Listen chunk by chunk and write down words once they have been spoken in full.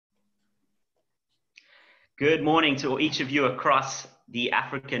Good morning to each of you across the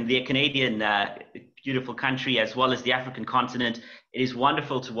Canadian beautiful country, as well as the African continent. It is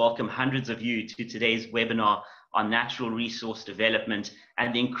wonderful to welcome hundreds of you to today's webinar on natural resource development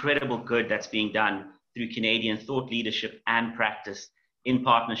and the incredible good that's being done through Canadian thought leadership and practice in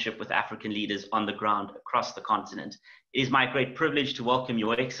partnership with African leaders on the ground across the continent. It is my great privilege to welcome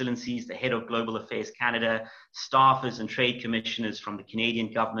Your Excellencies, the Head of Global Affairs Canada, staffers and trade commissioners from the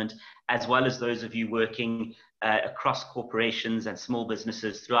Canadian government, as well as those of you working across corporations and small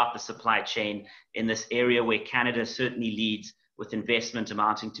businesses throughout the supply chain in this area where Canada certainly leads with investment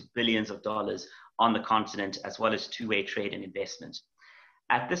amounting to billions of dollars on the continent, as well as two-way trade and investment.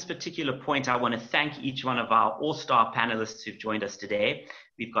 At this particular point, I want to thank each one of our all-star panelists who've joined us today.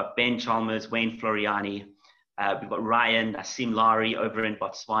 We've got Ben Chalmers, Wayne Floriani, we've got Ryan, Asim Lari over in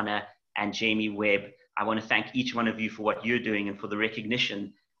Botswana, and Jamie Webb. I want to thank each one of you for what you're doing and for the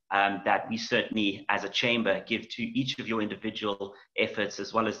recognition that we certainly, as a chamber, give to each of your individual efforts,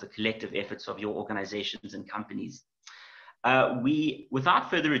 as well as the collective efforts of your organizations and companies. Without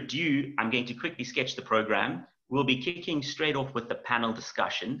further ado, I'm going to quickly sketch the program. We'll be kicking straight off with the panel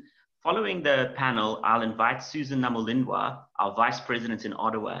discussion. Following the panel, I'll invite Susan Namolindwa, our Vice President in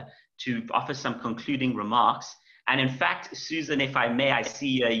Ottawa, to offer some concluding remarks. And in fact, Susan, if I may, I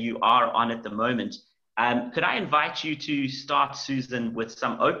see you are on at the moment. Could I invite you to start, Susan, with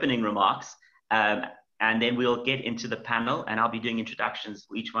some opening remarks, and then we'll get into the panel, and I'll be doing introductions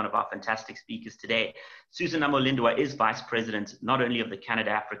for each one of our fantastic speakers today. Susan Namolindwa is Vice President, not only of the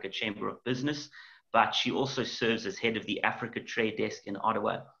Canada-Africa Chamber of Business, but she also serves as head of the Africa Trade Desk in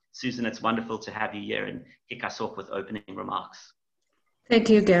Ottawa. Susan, it's wonderful to have you here and kick us off with opening remarks. Thank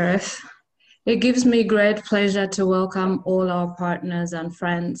you, Gareth. It gives me great pleasure to welcome all our partners and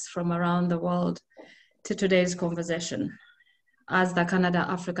friends from around the world to today's conversation. As the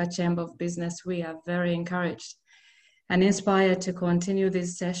Canada-Africa Chamber of Business, we are very encouraged and inspired to continue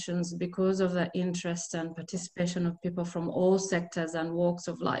these sessions because of the interest and participation of people from all sectors and walks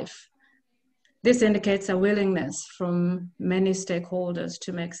of life. This indicates a willingness from many stakeholders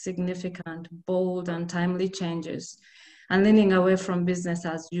to make significant, bold, and timely changes and leaning away from business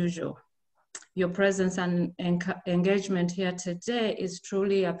as usual. Your presence and engagement here today is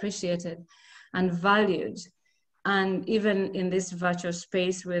truly appreciated and valued. And even in this virtual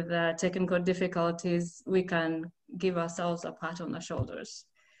space with technical difficulties, we can give ourselves a pat on the shoulders.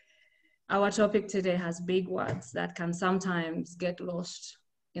 Our topic today has big words that can sometimes get lost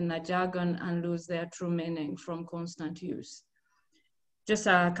in the jargon and lose their true meaning from constant use. Just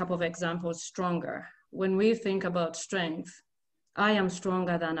a couple of examples. Stronger. When we think about strength, I am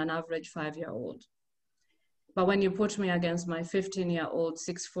stronger than an average 5-year-old. But when you put me against my 15-year-old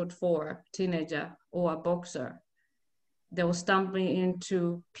 6'4" teenager or a boxer, they will stamp me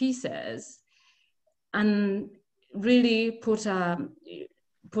into pieces and really put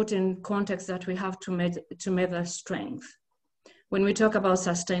in context that we have to measure strength. When we talk about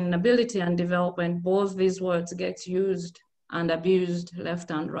sustainability and development, both these words get used and abused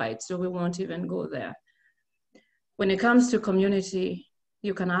left and right, so we won't even go there. When it comes to community,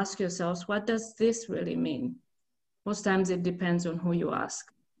 you can ask yourselves, what does this really mean? Most times it depends on who you ask.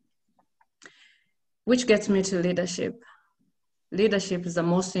 Which gets me to leadership. Leadership is the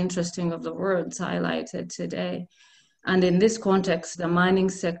most interesting of the words highlighted today. And in this context, the mining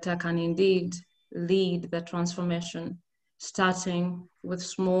sector can indeed lead the transformation, starting with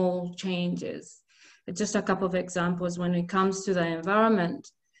small changes. Just a couple of examples. When it comes to the environment,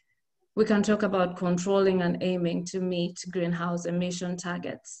 we can talk about controlling and aiming to meet greenhouse emission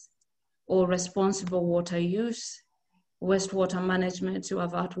targets, or responsible water use, wastewater management to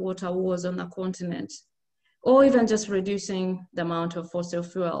avert water wars on the continent, or even just reducing the amount of fossil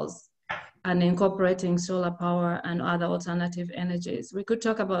fuels and incorporating solar power and other alternative energies. We could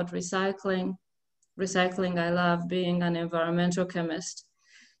talk about recycling. Recycling, I love being an environmental chemist.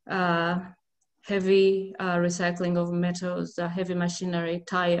 Heavy recycling of metals, heavy machinery,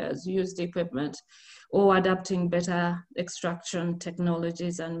 tires, used equipment, or adapting better extraction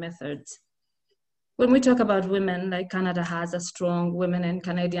technologies and methods. When we talk about women, like Canada has a strong Women in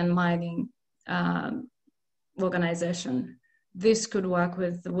Canadian Mining organization. This could work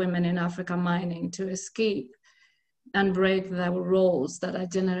with the women in Africa mining to escape and break the roles that are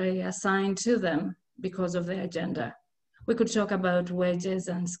generally assigned to them because of their gender. We could talk about wages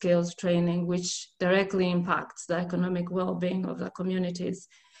and skills training, which directly impacts the economic well-being of the communities,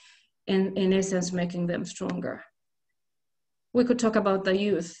 in essence, making them stronger. We could talk about the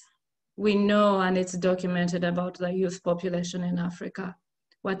youth. We know, and it's documented about the youth population in Africa.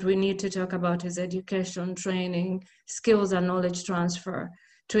 What we need to talk about is education, training, skills and knowledge transfer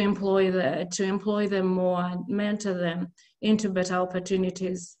to employ them more and mentor them into better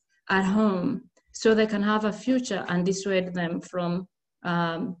opportunities at home so they can have a future and dissuade them from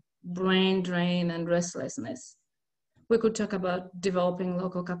brain drain and restlessness. We could talk about developing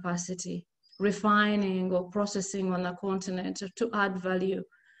local capacity, refining or processing on the continent to add value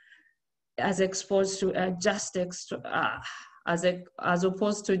as opposed to as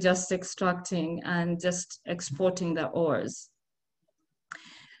opposed to just extracting and just exporting the ores.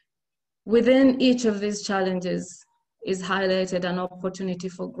 Within each of these challenges is highlighted an opportunity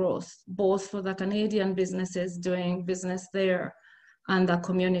for growth, both for the Canadian businesses doing business there and the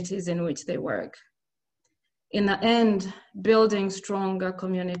communities in which they work. In the end, building stronger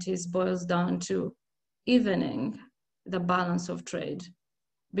communities boils down to evening the balance of trade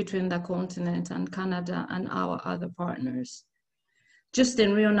between the continent and Canada and our other partners. Just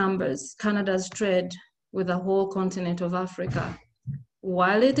in real numbers, Canada's trade with the whole continent of Africa,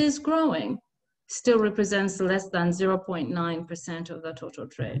 while it is growing, still represents less than 0.9% of the total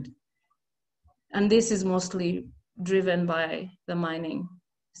trade. And this is mostly driven by the mining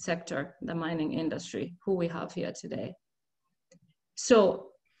sector, the mining industry, who we have here today. So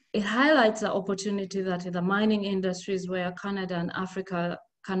it highlights the opportunity that in the mining industries where Canada and Africa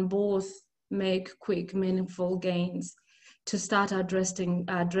can both make quick, meaningful gains to start addressing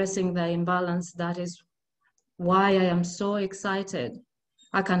the imbalance. That is why I am so excited.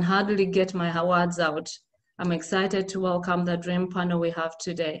 I can hardly get my words out. I'm excited to welcome the dream panel we have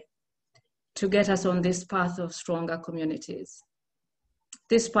today to get us on this path of stronger communities.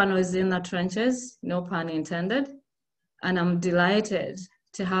 This panel is in the trenches, no pun intended, and I'm delighted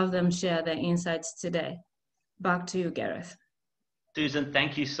to have them share their insights today. Back to you, Gareth. Susan,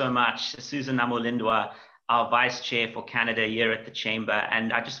 thank you so much. Susan Namolindwa, our Vice Chair for Canada here at the Chamber.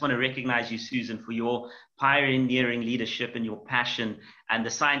 And I just want to recognize you, Susan, for your pioneering leadership and your passion and the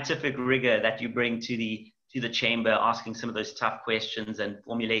scientific rigor that you bring to the Chamber, asking some of those tough questions and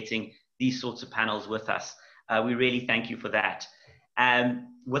formulating these sorts of panels with us. We really thank you for that.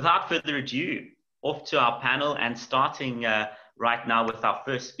 Without further ado, off to our panel and starting right now with our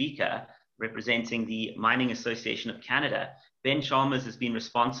first speaker, representing the Mining Association of Canada. Ben Chalmers has been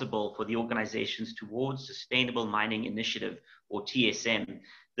responsible for the organization's Towards Sustainable Mining Initiative, or TSM.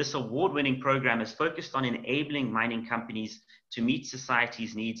 This award-winning program is focused on enabling mining companies to meet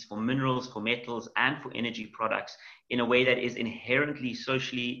society's needs for minerals, for metals, and for energy products in a way that is inherently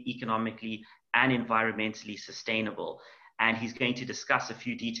socially, economically, and environmentally sustainable. And he's going to discuss a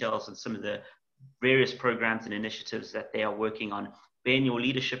few details on some of the various programs and initiatives that they are working on. Ben, your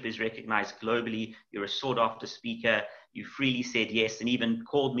leadership is recognized globally. You're a sought-after speaker. You freely said yes and even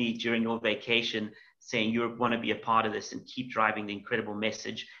called me during your vacation saying you want to be a part of this and keep driving the incredible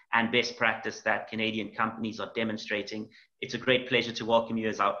message and best practice that Canadian companies are demonstrating. It's a great pleasure to welcome you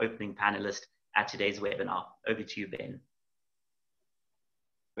as our opening panelist at today's webinar. Over to you, Ben.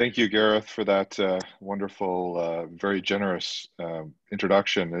 Thank you, Gareth, for that wonderful, very generous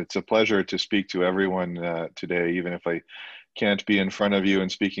introduction. It's a pleasure to speak to everyone today, even if I can't be in front of you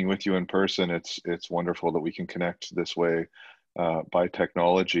and speaking with you in person. It's wonderful that we can connect this way by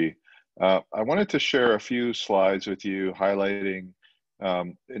technology. I wanted to share a few slides with you highlighting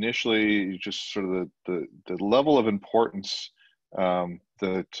initially just sort of the level of importance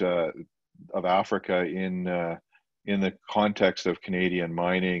that of Africa in the context of Canadian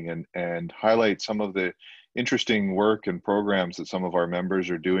mining and highlight some of the interesting work and programs that some of our members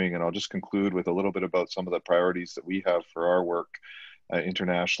are doing. And I'll just conclude with a little bit about some of the priorities that we have for our work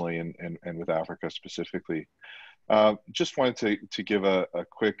internationally and with Africa specifically. Just wanted to give a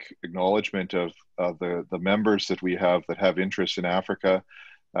quick acknowledgement of the members that we have that have interest in Africa.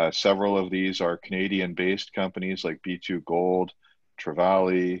 Several of these are Canadian-based companies like B2 Gold,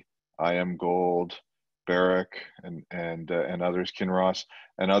 Trevally, IM Gold, Barrick, and others, Kinross,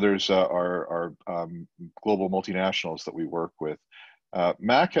 and others are global multinationals that we work with.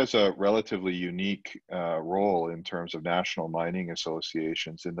 MAC has a relatively unique role in terms of national mining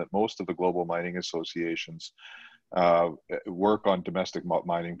associations in that most of the global mining associations work on domestic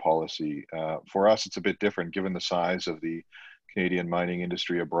mining policy. For us, it's a bit different given the size of the Canadian mining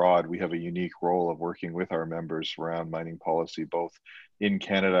industry abroad. We have a unique role of working with our members around mining policy, both in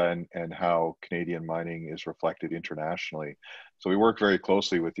Canada and how Canadian mining is reflected internationally. So we work very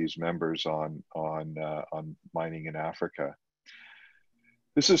closely with these members on mining in Africa.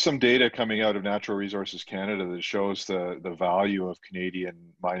 This is some data coming out of Natural Resources Canada that shows the value of Canadian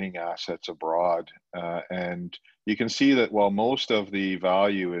mining assets abroad. And you can see that while most of the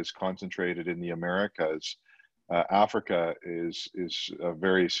value is concentrated in the Americas, Africa is a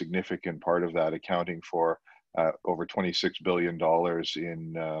very significant part of that, accounting for over $26 billion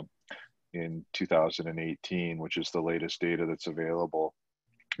in 2018, which is the latest data that's available,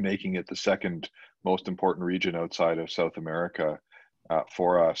 making it the second most important region outside of South America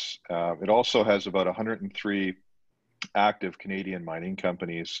for us. It also has about 103 active Canadian mining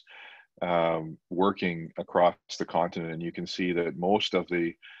companies working across the continent. And you can see that most of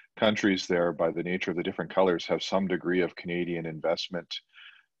the countries there, by the nature of the different colors, have some degree of Canadian investment.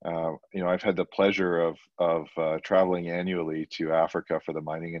 I've had the pleasure of traveling annually to Africa for the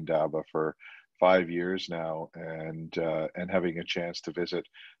Mining Indaba for 5 years now, and having a chance to visit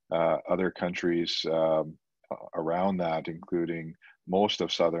other countries around that, including most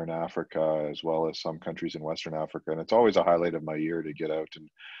of Southern Africa, as well as some countries in Western Africa. And it's always a highlight of my year to get out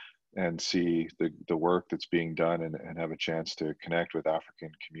and see the work that's being done and have a chance to connect with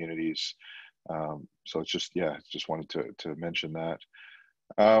African communities. So it's just wanted to mention that.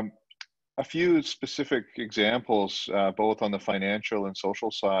 A few specific examples, both on the financial and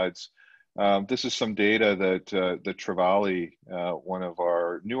social sides. This is some data that Trevally, one of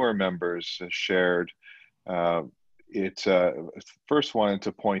our newer members, has shared. First wanted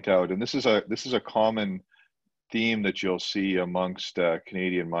to point out, and this is a common theme that you'll see amongst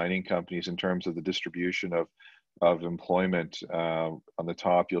Canadian mining companies in terms of the distribution of employment. On the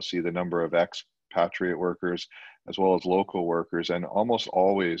top, you'll see the number of expatriate workers as well as local workers, and almost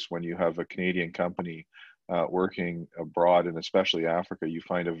always when you have a Canadian company working abroad, and especially Africa, you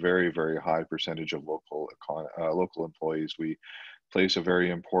find a very, very high percentage of local employees. We place a very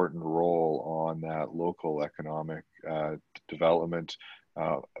important role on that local economic development.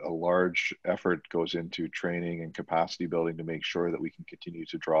 A large effort goes into training and capacity building to make sure that we can continue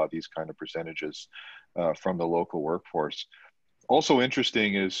to draw these kind of percentages from the local workforce. Also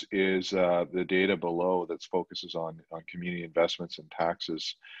interesting is the data below that focuses on community investments and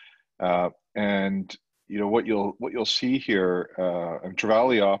taxes. And what you'll see here,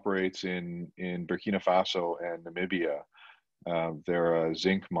 Trevally operates in Burkina Faso and Namibia. They're a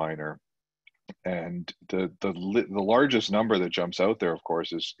zinc miner, and the largest number that jumps out there, of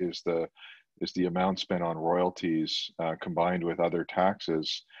course, is the amount spent on royalties combined with other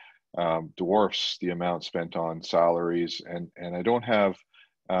taxes. Dwarfs the amount spent on salaries, and I don't have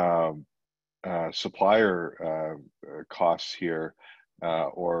supplier costs here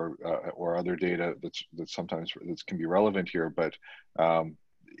or other data that sometimes can be relevant here, but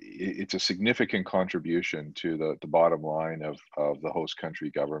it's a significant contribution to the bottom line of the host country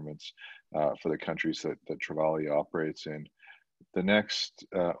governments for the countries that Trevally operates in. The next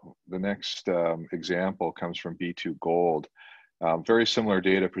example comes from B2 Gold. Very similar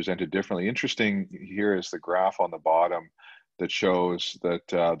data presented differently. Interesting here is the graph on the bottom that shows that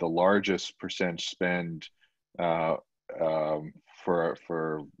the largest percent spend for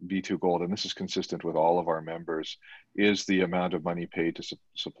B2 Gold, and this is consistent with all of our members, is the amount of money paid to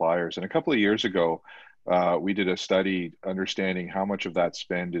suppliers. And a couple of years ago, we did a study understanding how much of that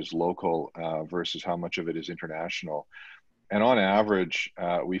spend is local versus how much of it is international. And on average,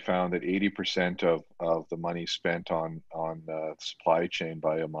 we found that 80% of the money spent on the supply chain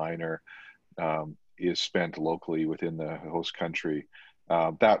by a miner is spent locally within the host country.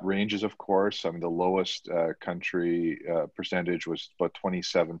 That ranges, of course. I mean, the lowest country percentage was about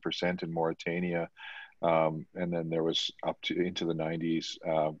 27% in Mauritania, and then there was up to into the 90s.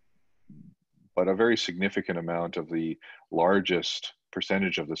 But a very significant amount of the largest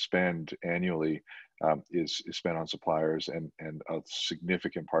percentage of the spend annually is spent on suppliers, and a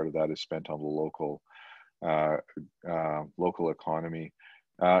significant part of that is spent on the local economy.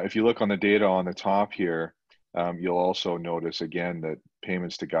 If you look on the data on the top here, you'll also notice again that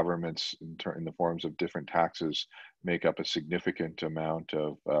payments to governments in the forms of different taxes make up a significant amount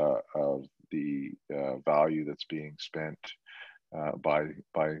of the value that's being spent by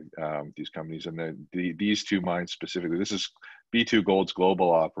these companies. And these two mines specifically, this is B2 Gold's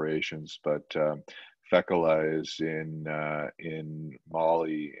global operations, but Fekala is in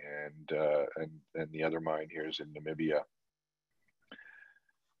Mali, and the other mine here is in Namibia.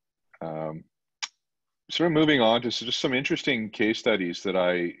 Sort of moving on to just some interesting case studies that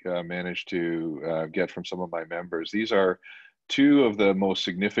I managed to get from some of my members. These are two of the most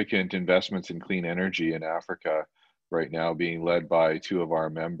significant investments in clean energy in Africa right now, being led by two of our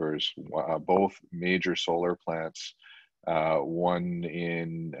members, both major solar plants, one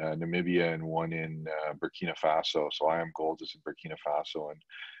in Namibia and one in Burkina Faso. So IAM Gold is in Burkina Faso,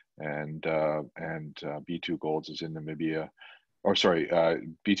 and B2 Gold is in Namibia. Or sorry,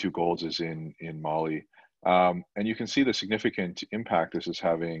 B2 Gold is in Mali. And you can see the significant impact this is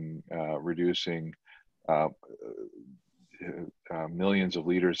having, reducing millions of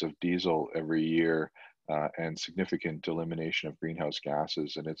liters of diesel every year and significant elimination of greenhouse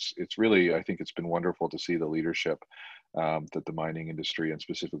gases. And it's really, I think it's been wonderful to see the leadership that the mining industry and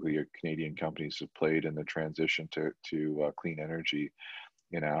specifically Canadian companies have played in the transition to clean energy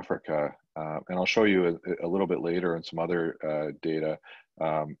in Africa. And I'll show you a little bit later in some other data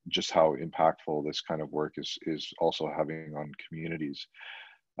just how impactful this kind of work is also having on communities.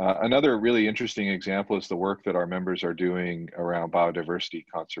 Another really interesting example is the work that our members are doing around biodiversity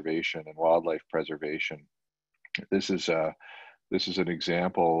conservation and wildlife preservation. This is an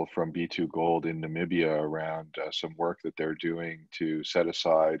example from B2Gold in Namibia around some work that they're doing to set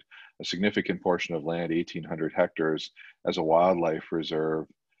aside a significant portion of land, 1,800 hectares, as a wildlife reserve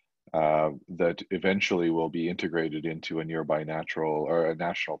that eventually will be integrated into a nearby natural or a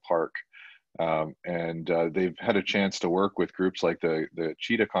national park. They've had a chance to work with groups like the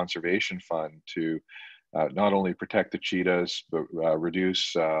Cheetah Conservation Fund to not only protect the cheetahs, but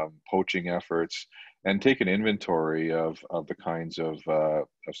reduce poaching efforts and take an inventory of the kinds of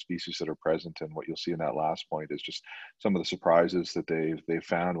species that are present. And what you'll see in that last point is just some of the surprises that they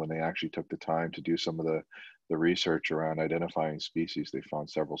found when they actually took the time to do some of the research around identifying species. They found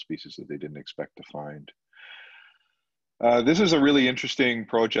several species that they didn't expect to find. This is a really interesting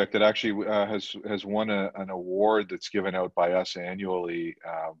project that actually has won an award that's given out by us annually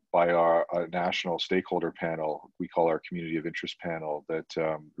by our national stakeholder panel. We call our community of interest panel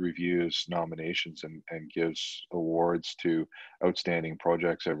that reviews nominations and gives awards to outstanding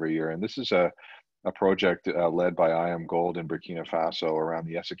projects every year. And this is a project led by IAMGOLD in Burkina Faso around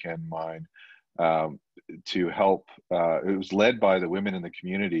the Essakane mine to help. It was led by the women in the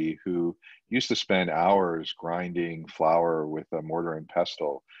community who used to spend hours grinding flour with a mortar and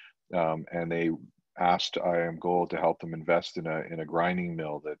pestle, and they asked IAMGOLD to help them invest in a grinding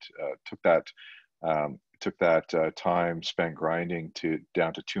mill that took that time spent grinding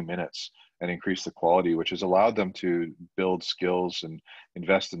down to 2 minutes and increase the quality, which has allowed them to build skills and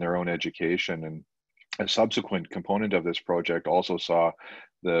invest in their own education. And a subsequent component of this project also saw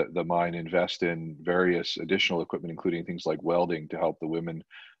the mine invest in various additional equipment, including things like welding, to help the women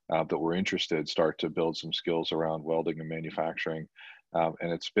that were interested start to build some skills around welding and manufacturing.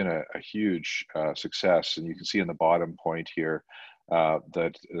 And it's been a huge success. And you can see in the bottom point here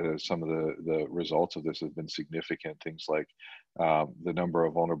that some of the results of this have been significant. Things like the number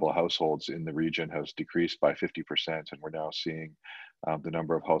of vulnerable households in the region has decreased by 50%, and we're now seeing the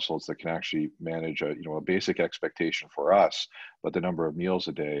number of households that can actually manage a basic expectation for us, but the number of meals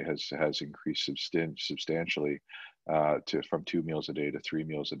a day has increased substantially from 2 meals a day to 3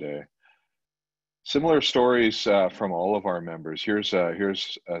 meals a day. Similar stories from all of our members. Here's a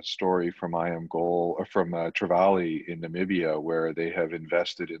story from IAMGOLD, or from Trevally in Namibia, where they have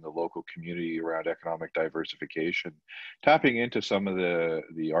invested in the local community around economic diversification, tapping into some of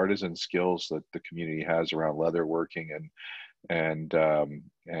the artisan skills that the community has around leather working and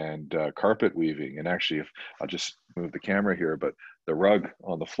carpet weaving. And actually, if I'll just move the camera here, but the rug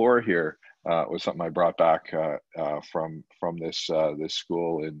on the floor here was something I brought back from this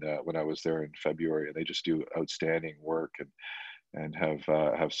school when I was there in February, and they just do outstanding work and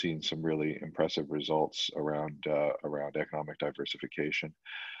have seen some really impressive results around economic diversification.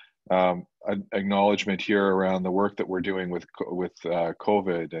 An acknowledgement here around the work that we're doing with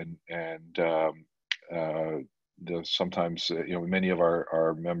COVID and sometimes many of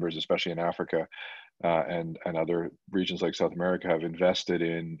our members, especially in Africa and other regions like South America, have invested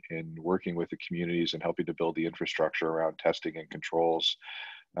in working with the communities and helping to build the infrastructure around testing and controls.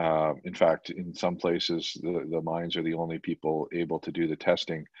 In fact, in some places, the mines are the only people able to do the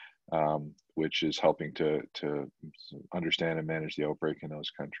testing, which is helping to understand and manage the outbreak in those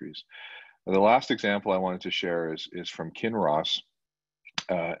countries. The last example I wanted to share is from Kinross.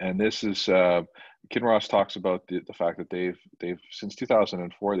 And this is Kinross talks about the fact that they've since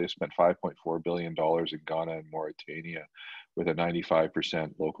 2004 they've spent $5.4 billion in Ghana and Mauritania with a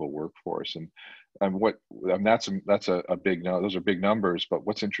 95% local workforce, and that's a big no. Those are big numbers, but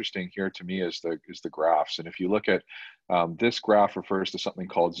what's interesting here to me is the graphs. And if you look at this graph, refers to something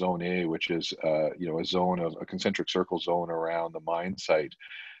called Zone A, which is a zone of a concentric circle zone around the mine site.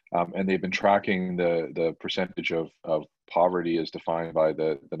 And they've been tracking the percentage of poverty as defined by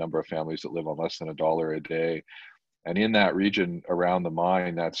the number of families that live on less than $1 a day. And in that region around the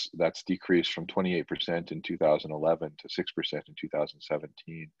mine, that's decreased from 28% in 2011 to 6% in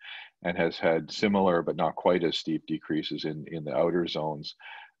 2017, and has had similar but not quite as steep decreases in the outer zones.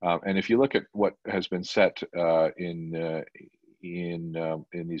 And if you look at what has been set in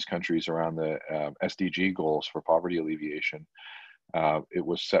these countries around the SDG goals for poverty alleviation, it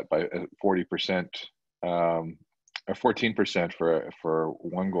was set by 40%, or 14% for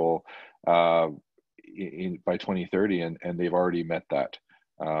one goal. by 2030, and they've already met that.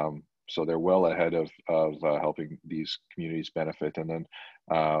 So they're well ahead of helping these communities benefit. And then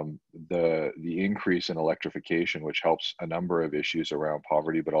the increase in electrification, which helps a number of issues around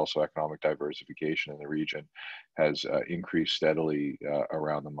poverty, but also economic diversification in the region, has increased steadily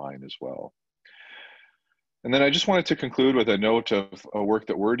around the mine as well. And then I just wanted to conclude with a note of a work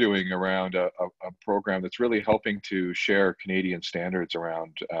that we're doing around a program that's really helping to share Canadian standards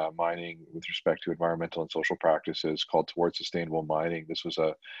around mining with respect to environmental and social practices, called Towards Sustainable Mining. This was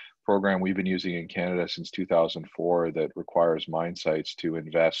a program we've been using in Canada since 2004 that requires mine sites to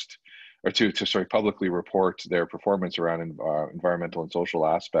invest, or to publicly report their performance around environmental and social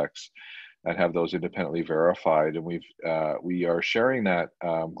aspects, and have those independently verified. And we are sharing that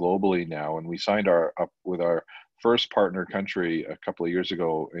globally now. And we signed up with our first partner country a couple of years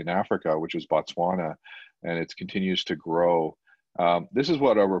ago in Africa, which is Botswana, and it continues to grow. This is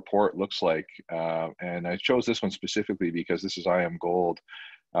what our report looks like. And I chose this one specifically because this is IM Gold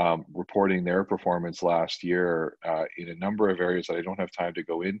reporting their performance last year in a number of areas that I don't have time to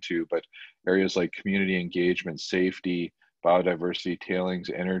go into, but areas like community engagement, safety, biodiversity, tailings,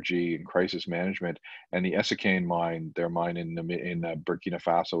 energy, and crisis management. And the Essakane mine, their mine in Burkina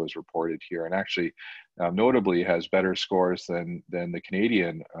Faso, is reported here, and actually notably has better scores than the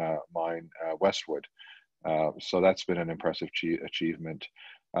Canadian mine, Westwood. So that's been an impressive achievement.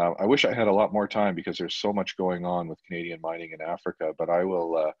 I wish I had a lot more time because there's so much going on with Canadian mining in Africa, but I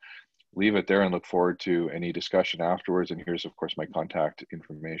will leave it there and look forward to any discussion afterwards. And here's, of course, my contact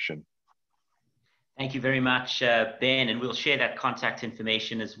information. Thank you very much, Ben, and we'll share that contact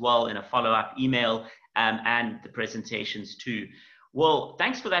information as well in a follow-up email and the presentations too. Well,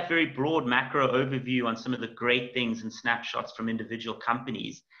 thanks for that very broad macro overview on some of the great things and snapshots from individual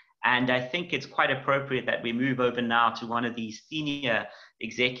companies. And I think it's quite appropriate that we move over now to one of these senior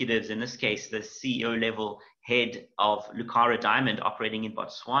executives, in this case, the CEO level head of Lucara Diamond operating in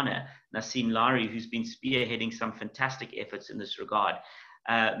Botswana, Nassim Lari, who's been spearheading some fantastic efforts in this regard.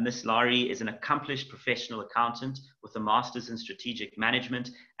 Ms. Lari is an accomplished professional accountant with a master's in strategic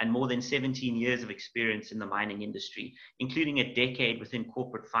management and more than 17 years of experience in the mining industry, including a decade within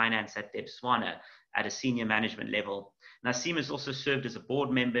corporate finance at Debswana at a senior management level. Nassim has also served as a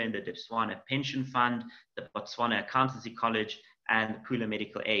board member in the Debswana Pension Fund, the Botswana Accountancy College, and the Pula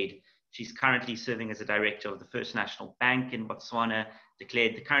Medical Aid. She's currently serving as a director of the First National Bank in Botswana,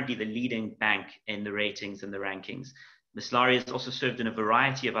 declared currently the leading bank in the ratings and the rankings. Ms. Lari has also served in a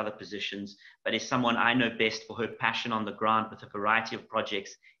variety of other positions, but is someone I know best for her passion on the ground with a variety of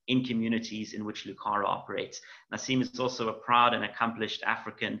projects in communities in which Lucara operates. Nassim is also a proud and accomplished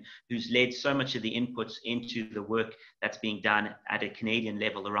African who's led so much of the inputs into the work that's being done at a Canadian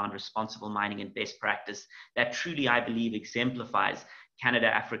level around responsible mining and best practice that truly, I believe, exemplifies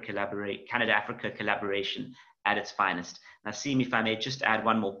Canada-Africa collaboration at its finest. Nassim, if I may just add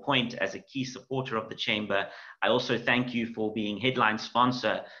one more point, as a key supporter of the Chamber, I also thank you for being headline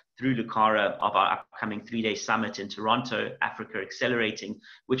sponsor through Lucara of our upcoming 3-day summit in Toronto, Africa Accelerating,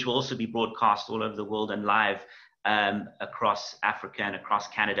 which will also be broadcast all over the world and live across Africa and across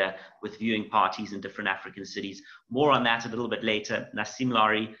Canada with viewing parties in different African cities. More on that a little bit later. Nassim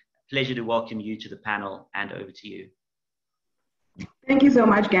Lari, pleasure to welcome you to the panel, and over to you. Thank you so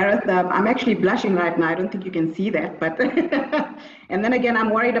much, Gareth. I'm actually blushing right now. I don't think you can see that, but and then again, I'm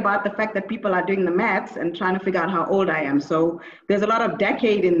worried about the fact that people are doing the maths and trying to figure out how old I am. So there's a lot of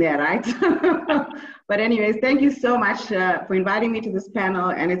decade in there, right? But anyways, thank you so much for inviting me to this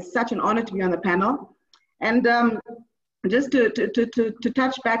panel, and it's such an honor to be on the panel. And just to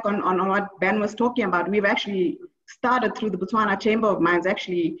touch back on what Ben was talking about, we've actually started through the Botswana Chamber of Mines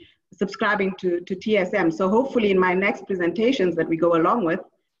actually subscribing to TSM. So hopefully in my next presentations that we go along with,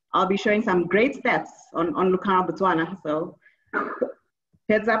 I'll be showing some great stats on Lucara Botswana. So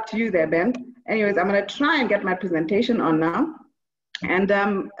heads up to you there, Ben. Anyways, I'm gonna try and get my presentation on now. And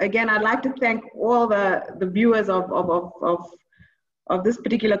again, I'd like to thank all the viewers of this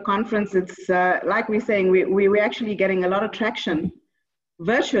particular conference. It's like we're saying, we're actually getting a lot of traction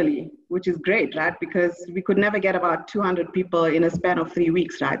virtually, which is great, right? Because we could never get about 200 people in a span of 3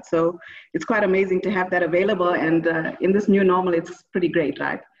 weeks, right? So it's quite amazing to have that available, and in this new normal, it's pretty great,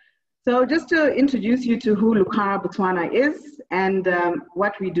 right? So just to introduce you to who Lucara Botswana is and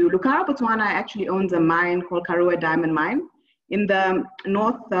what we do. Lucara Botswana actually owns a mine called Karua Diamond Mine in the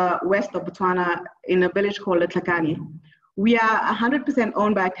northwest of Botswana in a village called Letlakane. We are 100%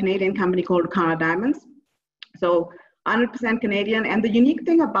 owned by a Canadian company called Lucara Diamonds. So 100% Canadian. And the unique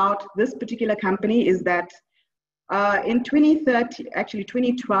thing about this particular company is that in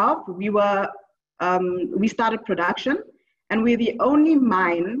 2012, we started production. And we're the only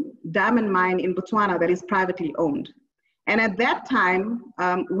diamond mine in Botswana that is privately owned. And at that time,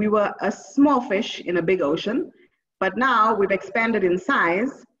 we were a small fish in a big ocean, but now we've expanded in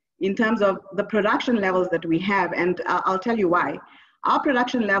size in terms of the production levels that we have, and I'll tell you why. Our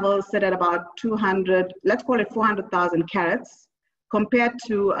production levels sit at about 200, let's call it 400,000 carats, compared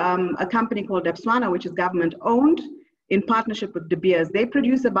to a company called Botswana, which is government owned in partnership with De Beers. They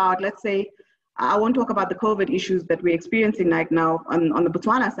produce about, let's say, I won't talk about the COVID issues that we're experiencing right now on the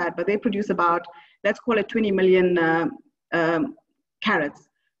Botswana side, but they produce about, let's call it 20 million carats.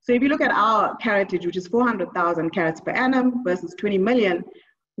 So if you look at our caratage, which is 400,000 carats per annum versus 20 million,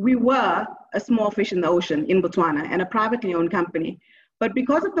 we were a small fish in the ocean in Botswana and a privately owned company. But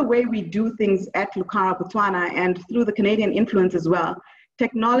because of the way we do things at Lucara, Botswana, and through the Canadian influence as well,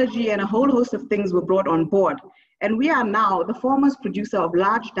 technology and a whole host of things were brought on board. And we are now the foremost producer of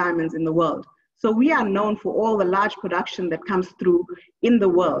large diamonds in the world. So we are known for all the large production that comes through in the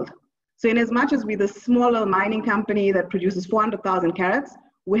world. So in as much as we're the smaller mining company that produces 400,000 carats,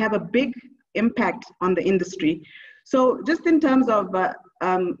 we have a big impact on the industry. So just in terms of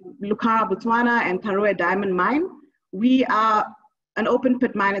Lucara, Botswana and Karoo Diamond Mine, we are an open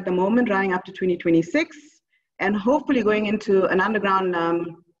pit mine at the moment running up to 2026 and hopefully going into an underground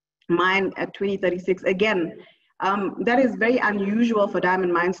mine at 2036. Again, that is very unusual for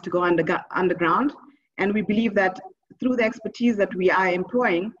diamond mines to go underground. And we believe that through the expertise that we are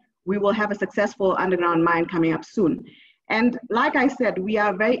employing, we will have a successful underground mine coming up soon. And like I said, we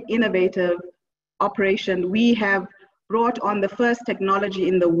are a very innovative operation. We have brought on the first technology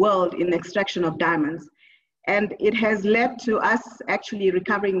in the world in extraction of diamonds. And it has led to us actually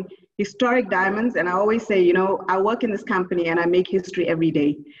recovering historic diamonds. And I always say, you know, I work in this company and I make history every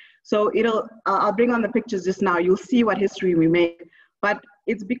day. So I'll bring on the pictures just now. You'll see what history we make. But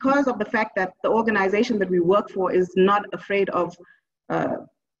it's because of the fact that the organization that we work for is not afraid of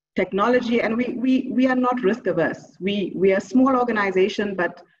technology, and we are not risk averse. We are a small organization,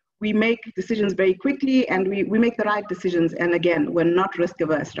 but we make decisions very quickly and we make the right decisions. And again, we're not risk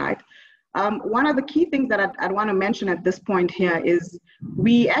averse, right? One of the key things that I'd want to mention at this point here is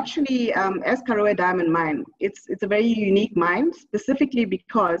we actually, as Karoo Diamond Mine, it's a very unique mine, specifically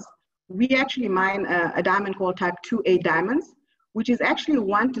because we actually mine a diamond called type 2A diamonds, which is actually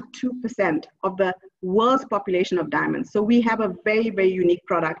 1% to 2% of the world's population of diamonds. So we have a very, very unique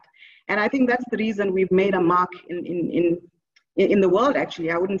product. And I think that's the reason we've made a mark in the world,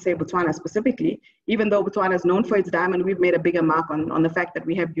 actually. I wouldn't say Botswana specifically. Even though Botswana is known for its diamond, we've made a bigger mark on the fact that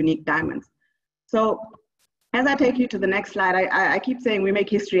we have unique diamonds. So as I take you to the next slide, I keep saying we make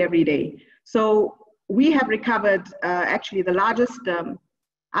history every day. So we have recovered actually the largest,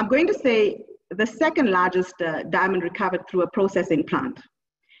 I'm going to say the second largest diamond recovered through a processing plant.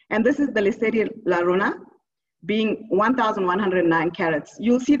 And this is the Lesedi La Rona, being 1,109 carats.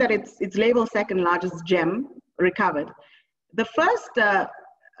 You'll see that it's labeled second largest gem recovered. The first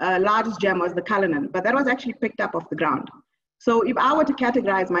largest gem was the Cullinan, but that was actually picked up off the ground. So if I were to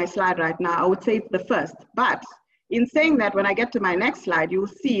categorize my slide right now, I would say it's the first. But in saying that, when I get to my next slide, you'll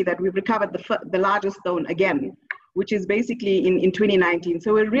see that we've recovered the largest stone again, which is basically in 2019.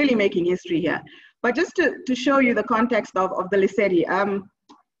 So we're really making history here. But just to show you the context of the Lesedi,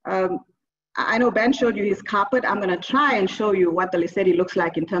 I know Ben showed you his carpet. I'm going to try and show you what the Lesedi looks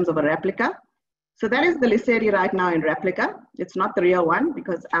like in terms of a replica. So that is the Lesedi right now in replica. It's not the real one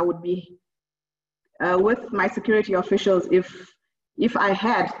because I would be with my security officials if I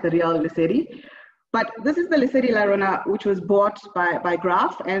had the real Lesedi. But this is the Lesedi La Rona, which was bought by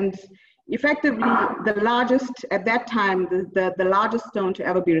Graf, and effectively the largest, at that time, the largest stone to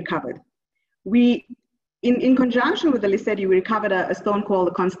ever be recovered. In conjunction with the Lesedi, we recovered a stone called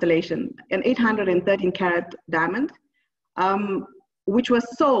the Constellation, an 813 carat diamond, which was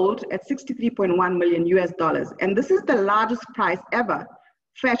sold at $63.1 million US. And this is the largest price ever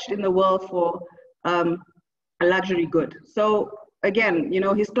fetched in the world for a luxury good. So again, you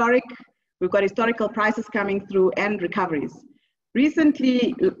know, we've got historical prices coming through and recoveries.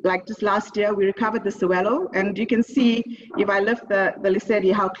 Recently, like just last year, we recovered the Sewello, and you can see if I lift the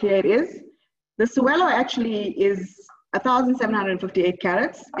Lesedi how clear it is. The Sewello actually is 1,758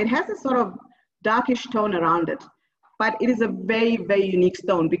 carats. It has a sort of darkish tone around it, but it is a very, very unique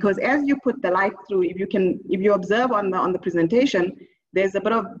stone because as you put the light through, if you observe on the presentation, there's a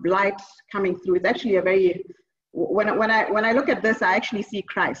bit of light coming through. It's actually a very, when I look at this, I actually see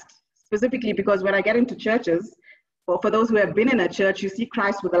Christ, specifically because when I get into churches, or for those who have been in a church, you see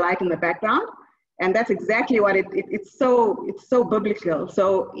Christ with the light in the background. And that's exactly what it's so biblical.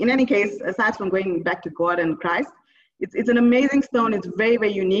 So in any case, aside from going back to God and Christ, it's an amazing stone. It's very,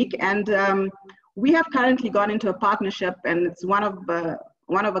 very unique. And we have currently gone into a partnership, and it's one of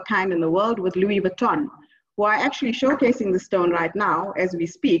a kind in the world, with Louis Vuitton, who are actually showcasing the stone right now as we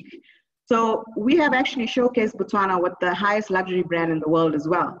speak. So we have actually showcased Botswana with the highest luxury brand in the world as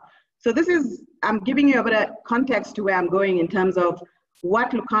well. So this is, I'm giving you a bit of context to where I'm going in terms of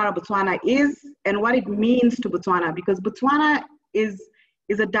what Lucara Botswana is and what it means to Botswana, because Botswana is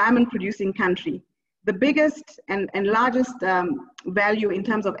a diamond producing country. The biggest and largest value in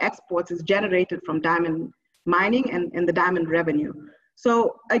terms of exports is generated from diamond mining and the diamond revenue.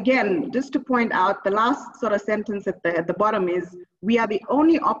 So again, just to point out, the last sort of sentence at the bottom is, we are the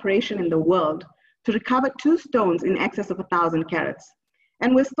only operation in the world to recover 2 stones in excess of 1,000 carats.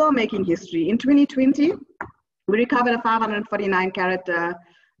 And we're still making history. In 2020, we recovered a 549 carat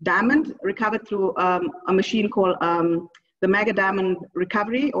diamond, recovered through a machine called the Mega Diamond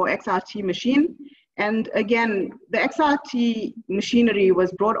Recovery, or XRT machine. And again, the XRT machinery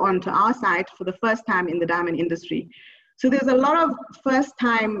was brought onto our site for the first time in the diamond industry. So there's a lot of first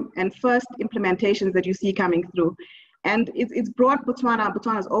time and first implementations that you see coming through. And it's brought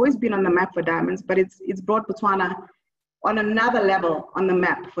Botswana's always been on the map for diamonds, but it's brought Botswana on another level on the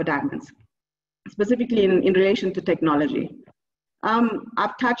map for diamonds, specifically in relation to technology.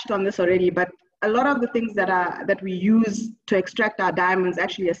 I've touched on this already, but a lot of the things that we use to extract our diamonds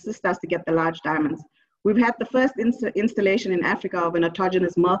actually assist us to get the large diamonds. We've had the first installation in Africa of an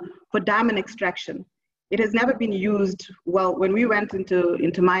autogenous mill for diamond extraction. It has never been used, well, when we went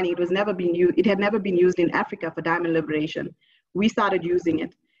into mining, it had never been used in Africa for diamond liberation. We started using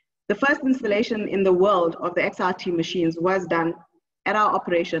it. The first installation in the world of the XRT machines was done at our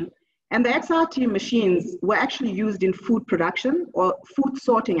operation. And the XRT machines were actually used in food production, or food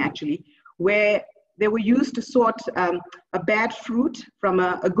sorting actually, where they were used to sort a bad fruit from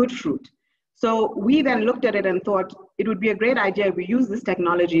a good fruit. So we then looked at it and thought it would be a great idea if we use this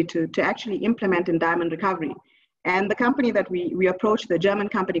technology to actually implement in diamond recovery. And the company that we approached, the German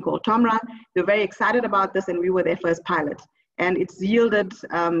company called Tomra, they're very excited about this, and we were their first pilot. And it's yielded,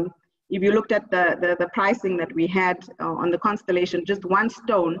 if you looked at the pricing that we had on the Constellation, just 1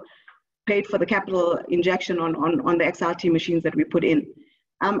 stone paid for the capital injection on the XRT machines that we put in.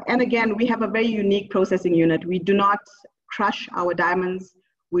 And again, we have a very unique processing unit. We do not crush our diamonds.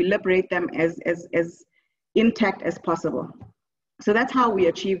 We liberate them as intact as possible. So that's how we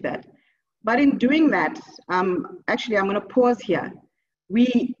achieve that. But in doing that, actually, I'm going to pause here.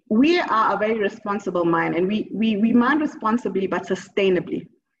 We are a very responsible mine, and we mine responsibly but sustainably.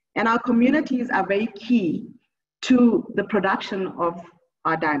 And our communities are very key to the production of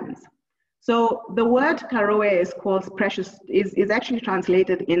our diamonds. So the word karoe is called precious, is actually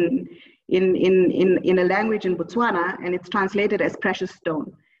translated in a language in Botswana, and it's translated as precious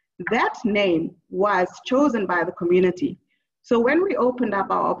stone. That name was chosen by the community. So when we opened up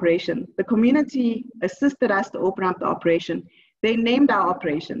our operation, the community assisted us to open up the operation. They named our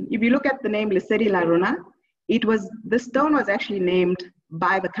operation. If you look at the name Lesedi La Rona, the stone was actually named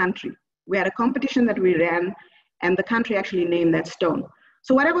by the country. We had a competition that we ran, and the country actually named that stone.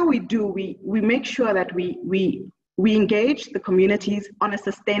 So whatever we do, we make sure that we engage the communities on a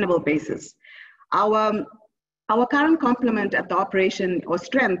sustainable basis. Our current complement at the operation, or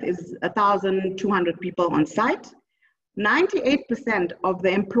strength, is 1,200 people on site. 98% of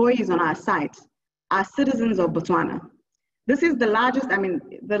the employees on our site are citizens of Botswana. This is the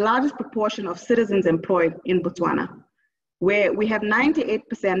largest proportion of citizens employed in Botswana, where we have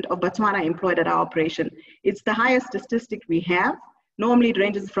 98% of Botswana employed at our operation. It's the highest statistic we have. Normally it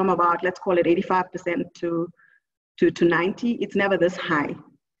ranges from about, let's call it 85% to 90. It's never this high.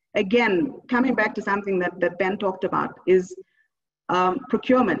 Again, coming back to something that Ben talked about is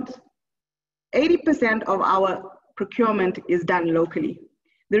procurement. 80% of our procurement is done locally.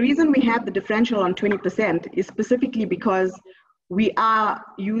 The reason we have the differential on 20% is specifically because we are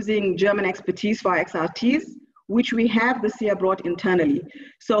using German expertise for our XRTs, which we have this year brought internally.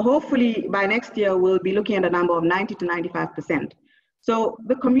 So hopefully by next year, we'll be looking at a number of 90 to 95%. So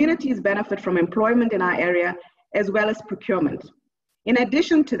the communities benefit from employment in our area as well as procurement. In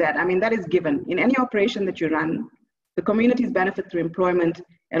addition to that, that is given. In any operation that you run, the communities benefit through employment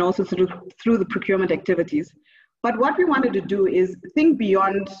and also through the procurement activities. But what we wanted to do is think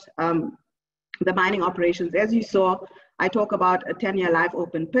beyond the mining operations. As you saw, I talk about a 10-year live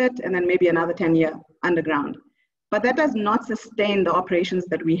open pit and then maybe another 10-year underground. But that does not sustain the operations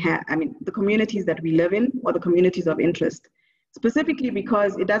that we have, the communities that we live in or the communities of interest, specifically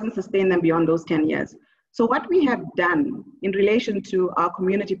because it doesn't sustain them beyond those 10 years. So what we have done in relation to our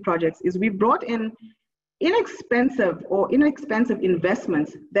community projects is we brought in inexpensive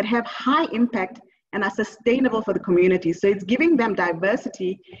investments that have high impact and are sustainable for the community. So it's giving them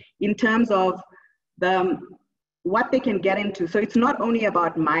diversity in terms of what they can get into. So it's not only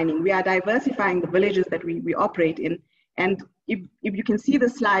about mining. We are diversifying the villages that we operate in. And if you can see the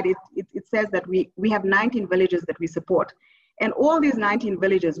slide, it says that we have 19 villages that we support. And all these 19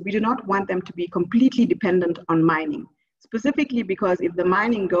 villages, we do not want them to be completely dependent on mining, specifically because if the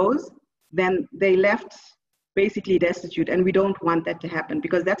mining goes, then they left basically destitute, and we don't want that to happen,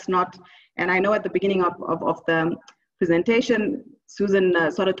 because that's not, and I know at the beginning of the presentation, Susan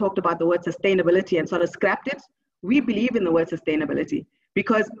sort of talked about the word sustainability and sort of scrapped it. We believe in the word sustainability,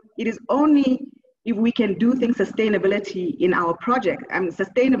 because it is only if we can do things sustainably in our projects,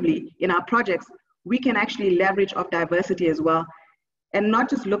 we can actually leverage off diversity as well, and not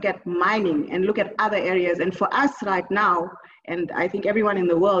just look at mining and look at other areas. And for us right now, and I think everyone in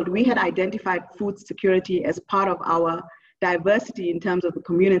the world, we had identified food security as part of our diversity in terms of the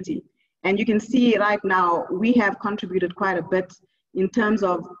community. And you can see right now, we have contributed quite a bit in terms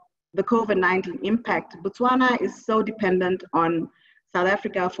of the COVID-19 impact. Botswana is so dependent on South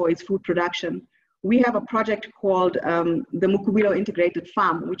Africa for its food production. We have a project called the Mukubilo Integrated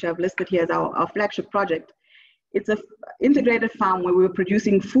Farm, which I've listed here as our flagship project. It's an integrated farm where we're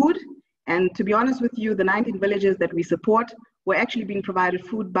producing food. And to be honest with you, the 19 villages that we support were actually being provided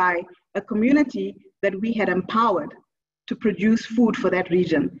food by a community that we had empowered to produce food for that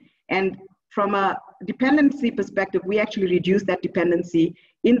region. And from a dependency perspective, we actually reduced that dependency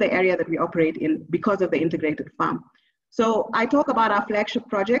in the area that we operate in because of the integrated farm. So I talk about our flagship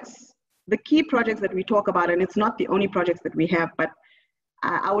projects, the key projects that we talk about, and it's not the only projects that we have, but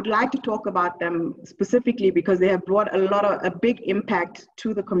I would like to talk about them specifically because they have brought a big impact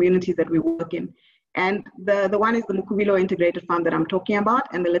to the communities that we work in. And the one is the Mukubilo Integrated Farm that I'm talking about,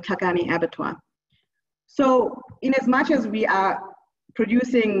 and the Letlhakane Abattoir. So in as much as we are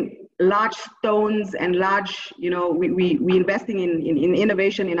producing large stones and large, we investing in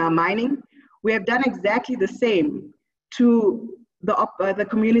innovation in our mining, we have done exactly the same to the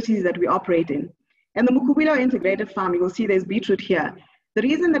communities that we operate in. And the Mukubilo Integrated Farm, you will see there's beetroot here. The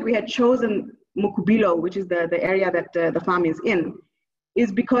reason that we had chosen Mukubilo, which is the area that the farm is in,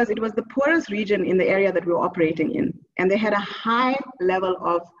 is because it was the poorest region in the area that we were operating in. And they had a high level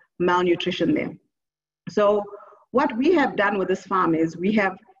of malnutrition there. So what we have done with this farm is we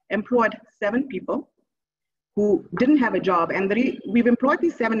have employed 7 people who didn't have a job. And we've employed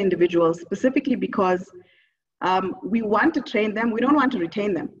these 7 individuals specifically because we want to train them. We don't want to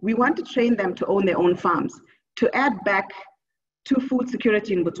retain them. We want to train them to own their own farms, to add back to food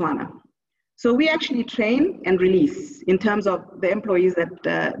security in Botswana. So we actually train and release in terms of the employees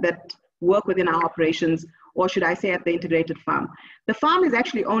that work within our operations, or should I say at the integrated farm. The farm is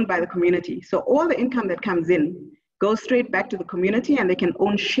actually owned by the community. So all the income that comes in goes straight back to the community, and they can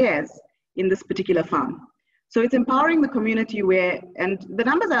own shares in this particular farm. So it's empowering the community and the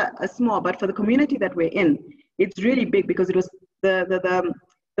numbers are small, but for the community that we're in, it's really big because it was the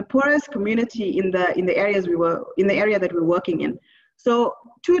poorest community in the area that we're working in. So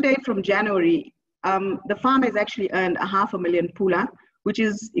to date from January, the farm has actually earned 500,000 pula, which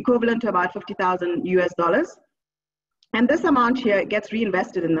is equivalent to about $50,000 US. And this amount here gets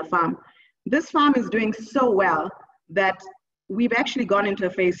reinvested in the farm. This farm is doing so well that we've actually gone into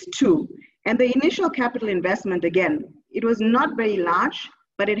phase 2. And the initial capital investment, again, it was not very large,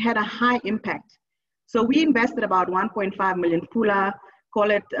 but it had a high impact. So we invested about 1.5 million pula,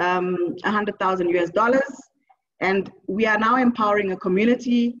 call it 100,000 US. And we are now empowering a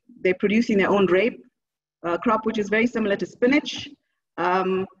community. They're producing their own rape crop, which is very similar to spinach.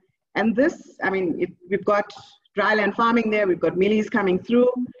 And this, we've got dryland farming there. We've got mealies coming through.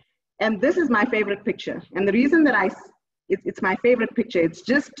 And this is my favorite picture. And the reason that it's my favorite picture, it's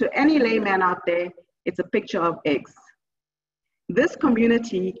just to any layman out there, it's a picture of eggs. This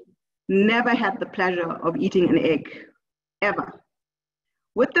community never had the pleasure of eating an egg, ever.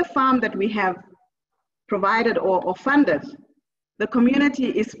 With the farm that we have provided or funded, the community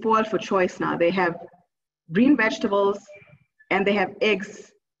is spoiled for choice now. They have green vegetables and they have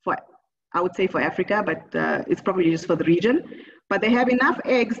eggs I would say for Africa, but it's probably just for the region. But they have enough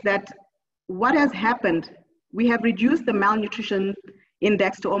eggs that what has happened, we have reduced the malnutrition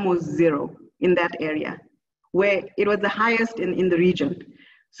index to almost 0 in that area, where it was the highest in the region.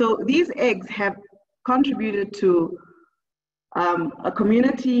 So these eggs have contributed to a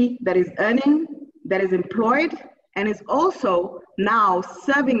community that is earning, that is employed, and is also now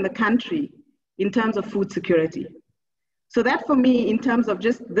serving the country in terms of food security. So that for me, in terms of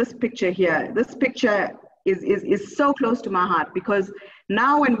just this picture here, this picture is so close to my heart, because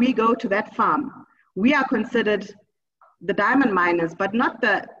now when we go to that farm, we are considered the diamond miners, but not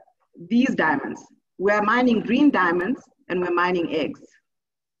these diamonds. We are mining green diamonds and we're mining eggs.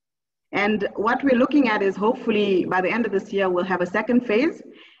 And what we're looking at is hopefully by the end of this year, we'll have a second phase.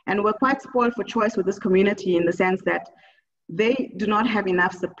 And we're quite spoiled for choice with this community in the sense that they do not have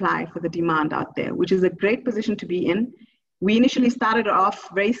enough supply for the demand out there, which is a great position to be in. We initially started off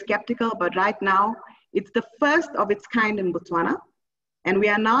very skeptical, but right now it's the first of its kind in Botswana. And we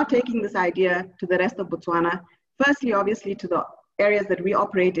are now taking this idea to the rest of Botswana, firstly, obviously, to the areas that we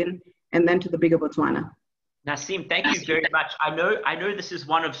operate in, and then to the bigger Botswana. Nasim, thank you very much. I know this is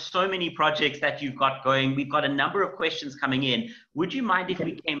one of so many projects that you've got going. We've got a number of questions coming in. Would you mind if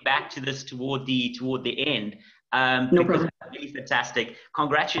we came back to this toward the end? No problem. That's really fantastic.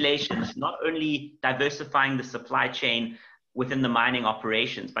 Congratulations, not only diversifying the supply chain within the mining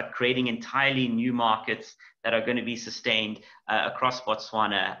operations, but creating entirely new markets that are going to be sustained across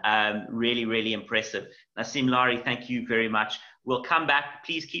Botswana. Really, really impressive. Nasim Lari, thank you very much. We'll come back.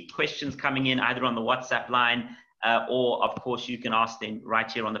 Please keep questions coming in either on the WhatsApp line or, of course, you can ask them right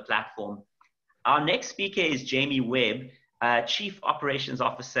here on the platform. Our next speaker is Jamie Webb, Chief Operations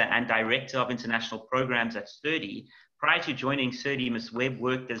Officer and Director of International Programs at STDI. Prior to joining STDI, Ms. Webb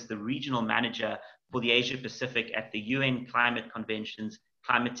worked as the Regional Manager for the Asia Pacific at the UN Climate Convention's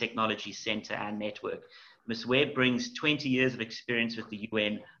Climate Technology Center and Network. Ms. Webb brings 20 years of experience with the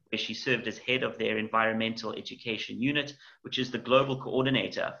UN, where she served as head of their Environmental Education Unit, which is the global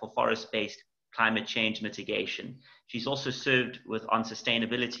coordinator for forest-based climate change mitigation. She's also served on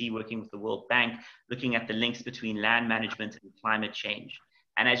sustainability, working with the World Bank, looking at the links between land management and climate change.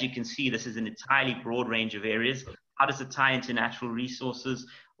 And as you can see, this is an entirely broad range of areas. How does it tie into natural resources?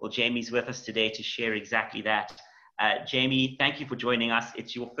 Well, Jamie's with us today to share exactly that. Jamie, thank you for joining us.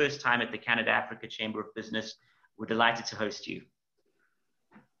 It's your first time at the Canada-Africa Chamber of Business. We're delighted to host you.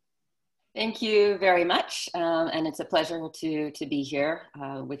 Thank you very much, and it's a pleasure to be here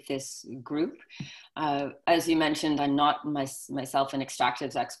with this group. As you mentioned, I'm not myself an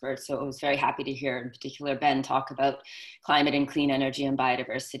extractives expert, so I was very happy to hear, in particular, Ben talk about climate and clean energy and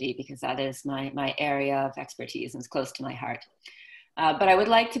biodiversity, because that is my area of expertise and it's close to my heart. But I would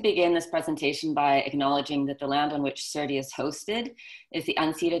like to begin this presentation by acknowledging that the land on which STDI is hosted is the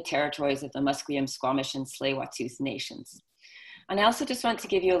unceded territories of the Musqueam, Squamish, and Tsleil-Waututh nations. And I also just want to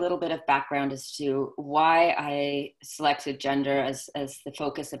give you a little bit of background as to why I selected gender as the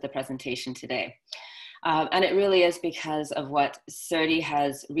focus of the presentation today. And it really is because of what STDI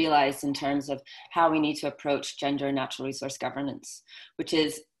has realized in terms of how we need to approach gender and natural resource governance, which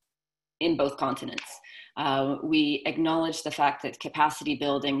is in both continents. We acknowledge the fact that capacity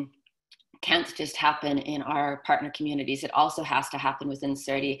building can't just happen in our partner communities. It also has to happen within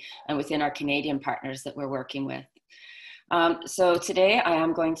STDI and within our Canadian partners that we're working with. So today I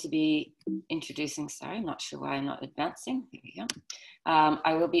am going to be introducing, sorry, I'm not sure why I'm not advancing. There we go.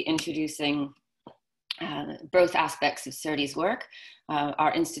 I will be introducing both aspects of STDI's work,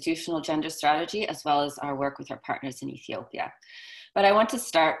 our institutional gender strategy, as well as our work with our partners in Ethiopia. But I want to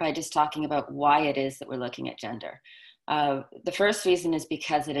start by just talking about why it is that we're looking at gender. The first reason is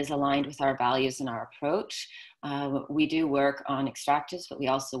because it is aligned with our values and our approach. We do work on extractives, but we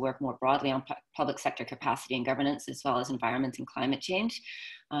also work more broadly on public sector capacity and governance, as well as environment and climate change.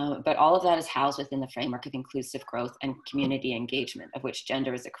 But all of that is housed within the framework of inclusive growth and community engagement, of which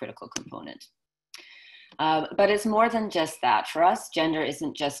gender is a critical component. But it's more than just that. For us, gender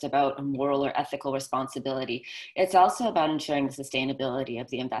isn't just about a moral or ethical responsibility. It's also about ensuring the sustainability of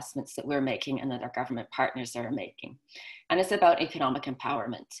the investments that we're making and that our government partners are making. And it's about economic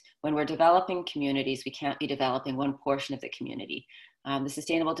empowerment. When we're developing communities, we can't be developing one portion of the community. The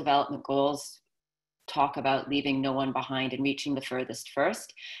Sustainable Development Goals talk about leaving no one behind and reaching the furthest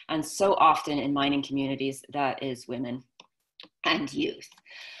first. And so often in mining communities, that is women and youth.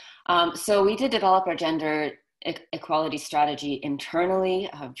 So we did develop our gender equality strategy internally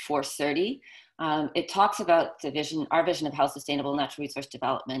for STDI. It talks about the vision, our vision of how sustainable natural resource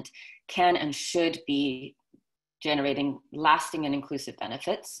development can and should be generating lasting and inclusive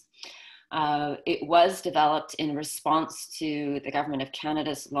benefits. It was developed in response to the Government of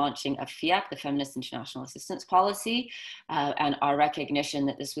Canada's launching of FIAC, the Feminist International Assistance Policy, and our recognition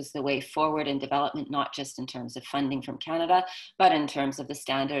that this was the way forward in development, not just in terms of funding from Canada, but in terms of the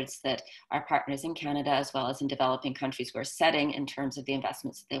standards that our partners in Canada, as well as in developing countries, were setting in terms of the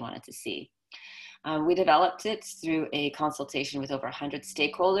investments that they wanted to see. We developed it through a consultation with over 100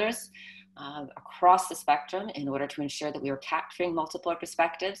 stakeholders across the spectrum in order to ensure that we were capturing multiple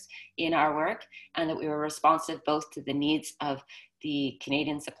perspectives in our work and that we were responsive both to the needs of the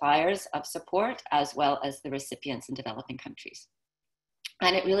Canadian suppliers of support as well as the recipients in developing countries.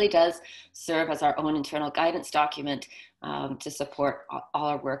 And it really does serve as our own internal guidance document to support all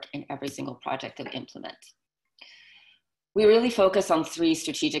our work in every single project that we implement. We really focus on 3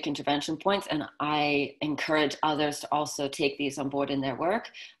 strategic intervention points, and I encourage others to also take these on board in their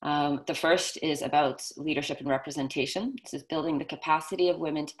work. The first is about leadership and representation. This is building the capacity of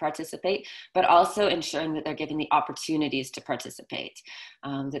women to participate, but also ensuring that they're given the opportunities to participate,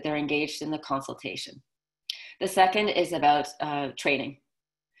 that they're engaged in the consultation. The second is about training.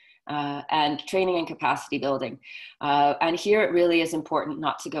 And training and capacity building. And here it really is important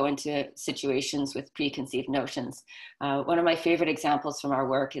not to go into situations with preconceived notions. One of my favorite examples from our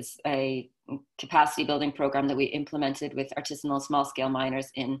work is a capacity building program that we implemented with artisanal small scale miners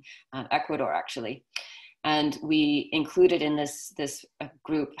in Ecuador, actually. And we included in this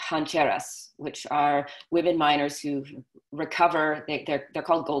group rancheras, which are women miners who recover. They're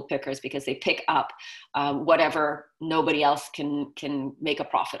called gold pickers because they pick up whatever nobody else can make a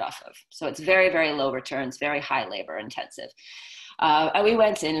profit off of. So it's very, very low returns, very high labor intensive. And we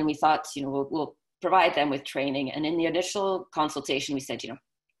went in and we thought, we'll provide them with training. And in the initial consultation, we said,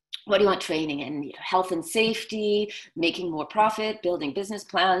 what do you want training in? Health and safety, making more profit, building business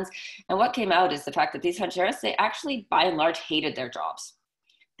plans. And what came out is the fact that these rancheras, they actually by and large hated their jobs.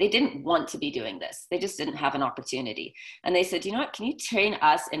 They didn't want to be doing this. They just didn't have an opportunity. And they said, can you train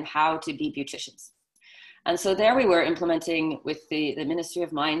us in how to be beauticians? And so there we were implementing with the Ministry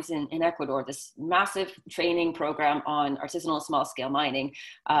of Mines in Ecuador, this massive training program on artisanal small scale mining,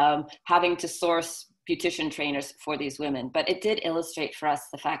 having to source beautician trainers for these women. But it did illustrate for us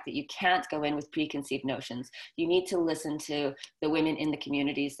the fact that you can't go in with preconceived notions. You need to listen to the women in the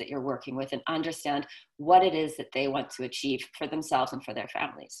communities that you're working with and understand what it is that they want to achieve for themselves and for their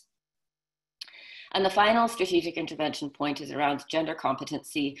families. And the final strategic intervention point is around gender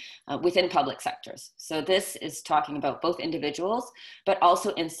competency within public sectors. So this is talking about both individuals, but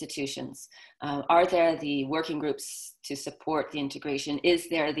also institutions. Are there the working groups to support the integration? Is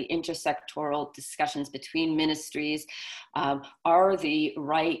there the intersectoral discussions between ministries? Are the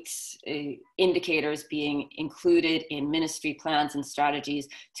right indicators being included in ministry plans and strategies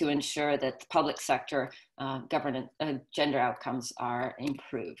to ensure that the public sector governance gender outcomes are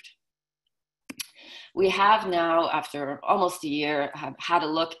improved? We have now, after almost a year, have had a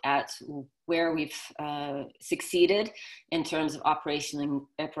look at where we've succeeded in terms of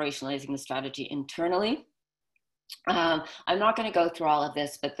operationalizing the strategy internally. I'm not going to go through all of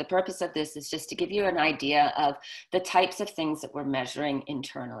this, but the purpose of this is just to give you an idea of the types of things that we're measuring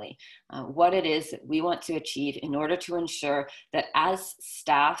internally, what it is that we want to achieve in order to ensure that as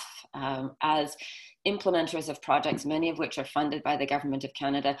staff, as implementers of projects, many of which are funded by the Government of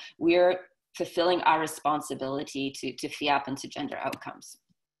Canada, we're fulfilling our responsibility to FIAP and to gender outcomes.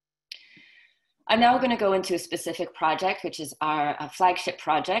 I'm now going to go into a specific project, which is our flagship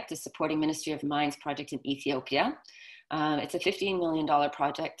project, the Supporting Ministry of Mines project in Ethiopia. It's a $15 million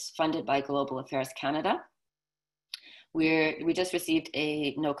project funded by Global Affairs Canada. We just received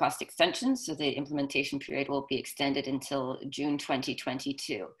a no-cost extension, so the implementation period will be extended until June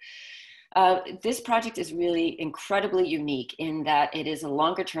 2022. This project is really incredibly unique in that it is a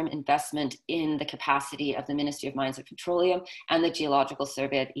longer-term investment in the capacity of the Ministry of Mines and Petroleum and the Geological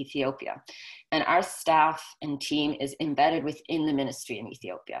Survey of Ethiopia. And our staff and team is embedded within the ministry in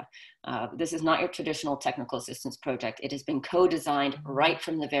Ethiopia. This is not your traditional technical assistance project. It has been co-designed right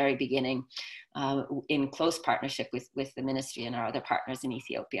from the very beginning in close partnership with the ministry and our other partners in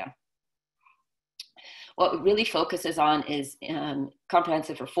Ethiopia. What it really focuses on is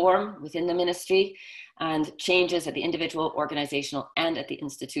comprehensive reform within the ministry and changes at the individual, organizational, and at the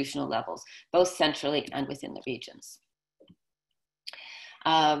institutional levels, both centrally and within the regions.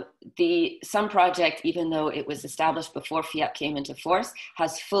 The SUM project, even though it was established before FIAP came into force,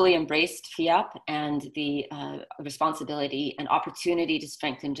 has fully embraced FIAP and the responsibility and opportunity to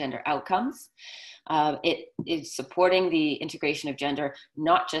strengthen gender outcomes. It is supporting the integration of gender,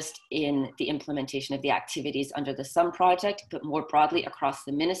 not just in the implementation of the activities under the SUM project, but more broadly across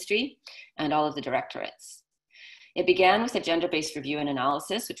the ministry and all of the directorates. It began with a gender-based review and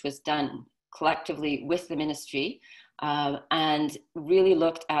analysis, which was done collectively with the ministry, and really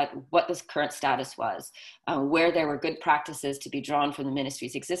looked at what the current status was, where there were good practices to be drawn from the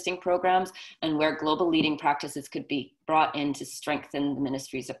ministry's existing programs, and where global leading practices could be brought in to strengthen the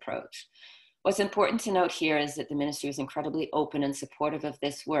ministry's approach. What's important to note here is that the ministry is incredibly open and supportive of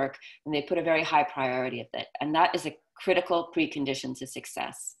this work, and they put a very high priority of it, and that is a critical precondition to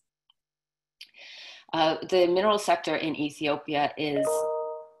success. The mineral sector in Ethiopia is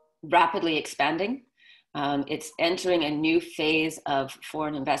rapidly expanding. It's entering a new phase of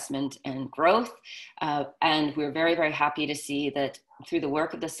foreign investment and growth, and we're very, very happy to see that through the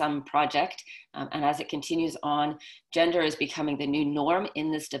work of the SUM project, and as it continues on, gender is becoming the new norm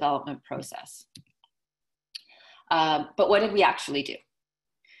in this development process. But what did we actually do?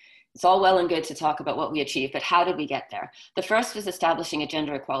 It's all well and good to talk about what we achieved, but how did we get there? The first was establishing a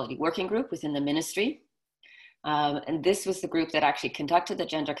gender equality working group within the ministry. And this was the group that actually conducted the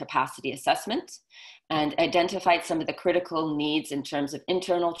gender capacity assessment and identified some of the critical needs in terms of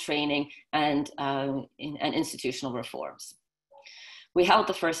internal training and institutional reforms. We held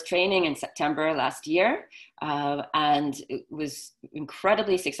the first training in September last year, and it was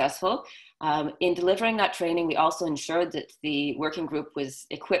incredibly successful. In delivering that training, we also ensured that the working group was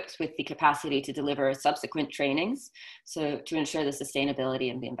equipped with the capacity to deliver subsequent trainings, so to ensure the sustainability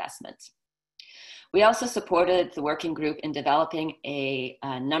and the investment. We also supported the working group in developing a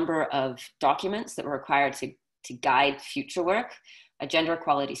number of documents that were required to guide future work, a gender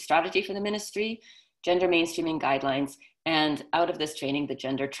equality strategy for the ministry, gender mainstreaming guidelines, and out of this training, the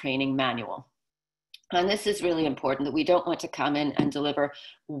gender training manual. And this is really important, that we don't want to come in and deliver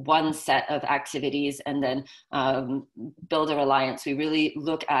one set of activities and then build a reliance. We really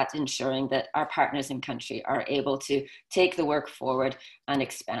look at ensuring that our partners in country are able to take the work forward and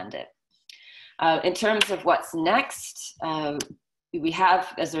expand it. In terms of what's next, we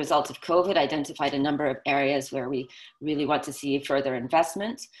have, as a result of COVID, identified a number of areas where we really want to see further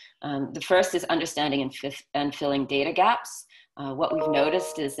investment. The first is understanding and filling data gaps. What we've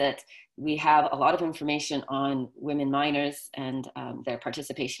noticed is that we have a lot of information on women miners and their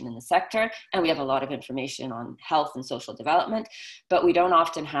participation in the sector, and we have a lot of information on health and social development, but we don't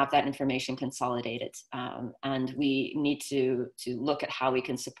often have that information consolidated. And we need to look at how we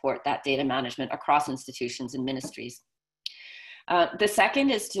can support that data management across institutions and ministries. The second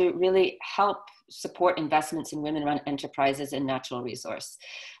is to really help support investments in women-run enterprises and natural resource.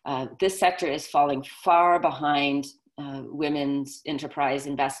 This sector is falling far behind women's enterprise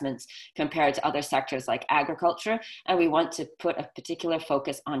investments compared to other sectors like agriculture. And we want to put a particular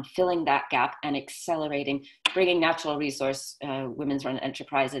focus on filling that gap and accelerating, bringing natural resource women's run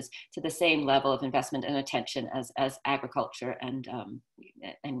enterprises to the same level of investment and attention as agriculture and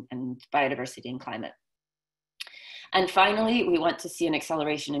biodiversity and climate. And finally, we want to see an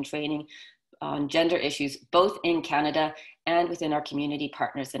acceleration in training on gender issues, both in Canada and within our community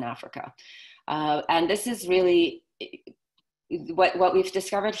partners in Africa. And this is really what we've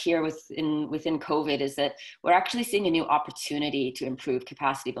discovered here within COVID is that we're actually seeing a new opportunity to improve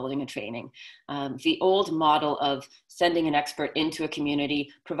capacity building and training. The old model of sending an expert into a community,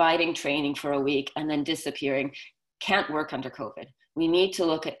 providing training for a week, and then disappearing can't work under COVID. We need to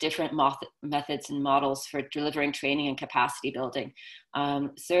look at different methods and models for delivering training and capacity building.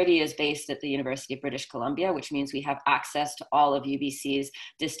 CERDI is based at the University of British Columbia, which means we have access to all of UBC's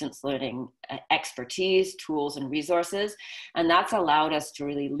distance learning expertise, tools, and resources. And that's allowed us to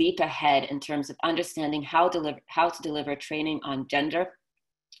really leap ahead in terms of understanding how to deliver training on gender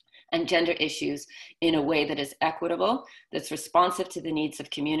and gender issues in a way that is equitable, that's responsive to the needs of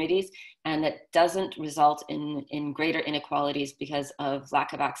communities, and that doesn't result in greater inequalities because of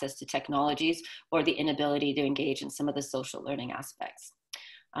lack of access to technologies or the inability to engage in some of the social learning aspects.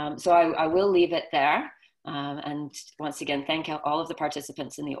 So I will leave it there. And once again, thank all of the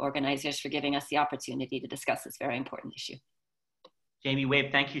participants and the organizers for giving us the opportunity to discuss this very important issue. Jamie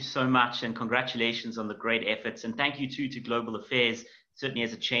Webb, thank you so much, and congratulations on the great efforts. And thank you too to Global Affairs. Certainly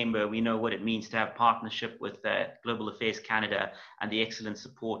as a chamber, we know what it means to have partnership with Global Affairs Canada and the excellent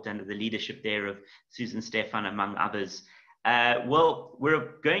support and the leadership there of Susan Stefan, among others. Well,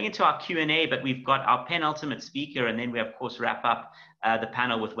 we're going into our Q&A, but we've got our penultimate speaker, and then we, of course, wrap up the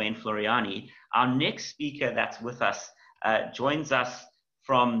panel with Wayne Floriani. Our next speaker that's with us joins us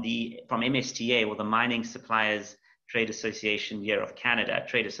from MSTA, or the Mining Suppliers Trade Association here of Canada,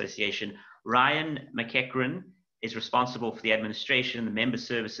 Trade Association. Ryan McEachran is responsible for the administration, the member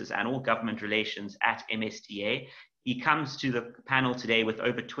services, and all government relations at MSTA. He comes to the panel today with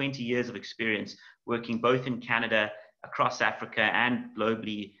over 20 years of experience working both in Canada, across Africa, and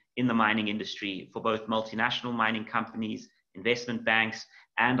globally in the mining industry for both multinational mining companies, investment banks,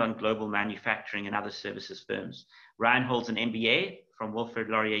 and on global manufacturing and other services firms. Ryan holds an MBA from Wilfrid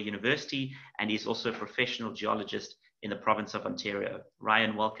Laurier University, and he's also a professional geologist in the province of Ontario.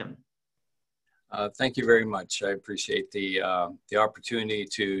 Ryan, welcome. Thank you very much. I appreciate the opportunity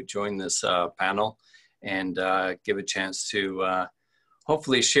to join this panel and give a chance to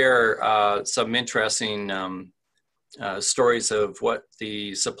hopefully share some interesting stories of what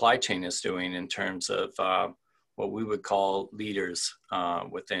the supply chain is doing in terms of what we would call leaders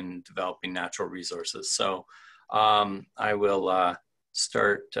within developing natural resources. So I will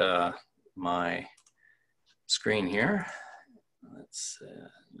start my screen here.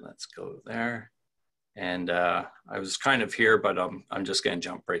 Let's go there. And I was kind of here, but I'm just going to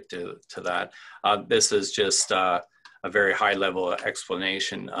jump right to that. This is just a very high level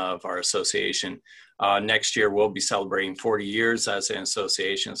explanation of our association. Next year, we'll be celebrating 40 years as an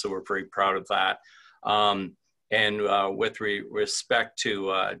association, so we're pretty proud of that. And with respect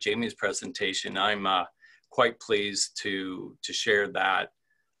to Jamie's presentation, I'm quite pleased to share that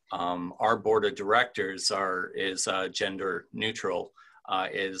our board of directors is gender neutral,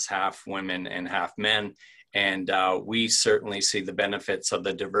 is half women and half men. And we certainly see the benefits of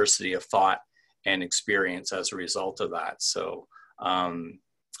the diversity of thought and experience as a result of that. So I'm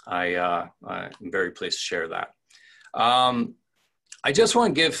very pleased to share that. I just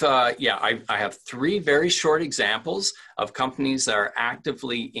want to give, I have 3 very short examples of companies that are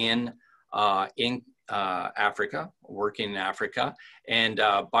actively in Africa, working in Africa, and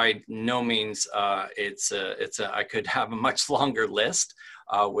by no means I could have a much longer list,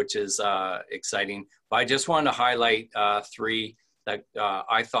 which is exciting. But I just wanted to highlight 3 that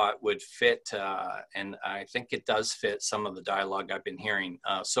I thought would fit, and I think it does fit some of the dialogue I've been hearing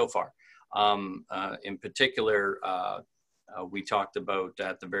so far. In particular, we talked about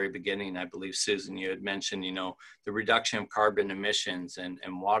at the very beginning, I believe, Susan, you had mentioned, the reduction of carbon emissions and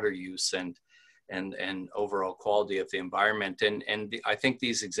water use and overall quality of the environment. And I think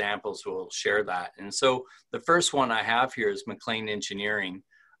these examples will share that. And so the first one I have here is McLean Engineering,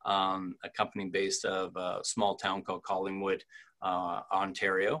 a company based of a small town called Collingwood,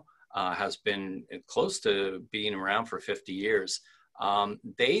 Ontario, has been close to being around for 50 years.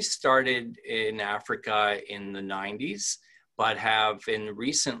 They started in Africa in the 90s, but have in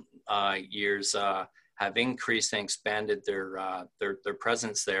recent years have increased and expanded their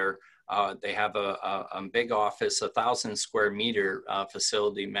presence there. They have a big office, 1,000 square meter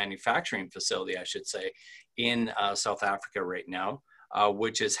facility, manufacturing facility, I should say, in South Africa right now,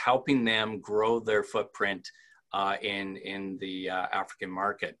 which is helping them grow their footprint in the African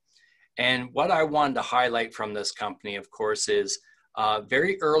market. And what I wanted to highlight from this company, of course, is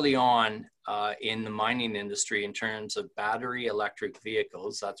very early on in the mining industry in terms of battery electric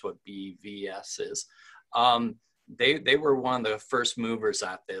vehicles, that's what BVS is, they were one of the first movers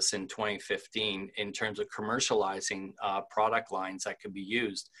at this in 2015 in terms of commercializing product lines that could be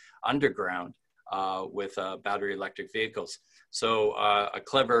used underground with battery electric vehicles. So a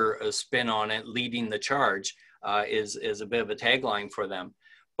clever spin on it, leading the charge, is a bit of a tagline for them.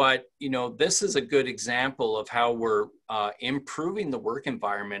 But this is a good example of how we're improving the work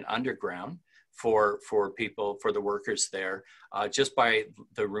environment underground for people, for the workers there, just by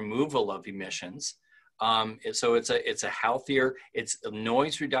the removal of emissions. So it's a healthier, it's a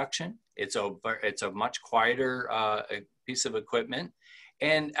noise reduction. It's a much quieter piece of equipment.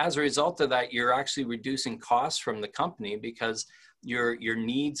 And as a result of that, you're actually reducing costs from the company because your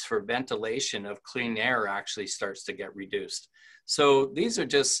needs for ventilation of clean air actually starts to get reduced. So these are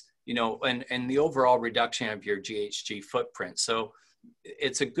just, and the overall reduction of your GHG footprint. So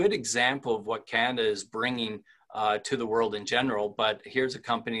it's a good example of what Canada is bringing to the world in general. But here's a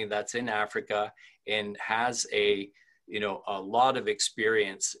company that's in Africa and has a lot of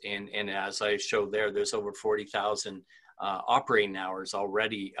experience and as I showed there's over 40,000 operating hours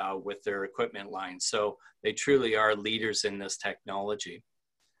already with their equipment line. So they truly are leaders in this technology.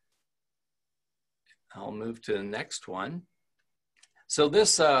 I'll move to the next one. So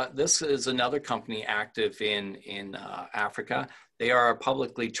this is another company active in Africa. They are a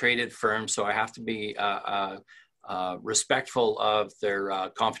publicly traded firm, so I have to be respectful of their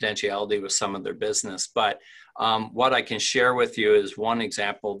confidentiality with some of their business. But what I can share with you is one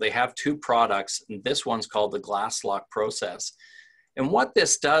example. They have 2 products. And this one's called the glass lock process. And what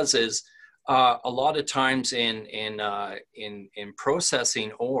this does is a lot of times in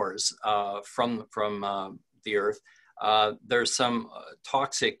processing ores from the earth, there's some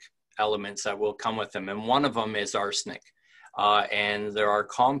toxic elements that will come with them. And one of them is arsenic. And there are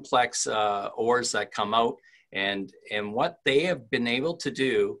complex ores that come out. And what they have been able to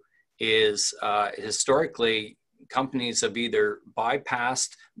do is historically companies have either bypassed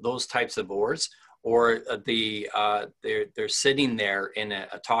those types of ores or they're sitting there in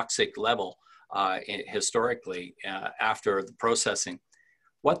a toxic level historically after the processing.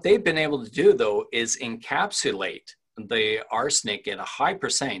 What they've been able to do though is encapsulate the arsenic at a high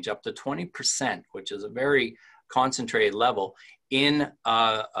percentage, up to 20%, which is a very concentrated level, in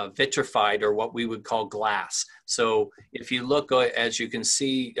a vitrified, or what we would call glass. So if you look, as you can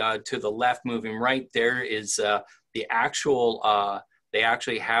see to the left moving right, there is the actual, they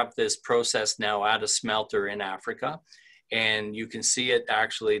actually have this process now at a smelter in Africa. And you can see it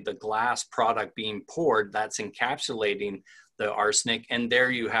actually, the glass product being poured, that's encapsulating the arsenic, and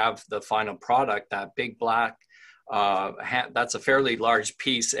there you have the final product, that big black, that's a fairly large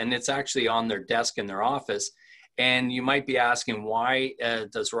piece, and it's actually on their desk in their office. And you might be asking, why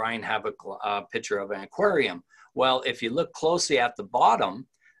does Ryan have a picture of an aquarium? Well, if you look closely at the bottom,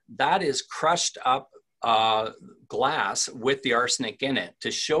 that is crushed up glass with the arsenic in it to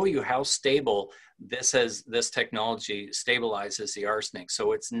show you how stable this technology stabilizes the arsenic.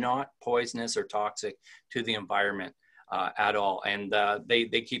 So it's not poisonous or toxic to the environment at all. And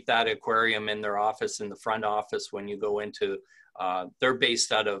they keep that aquarium in their office, in the front office, when you go into, they're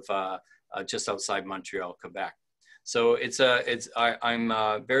based out of just outside Montreal, Quebec. So I'm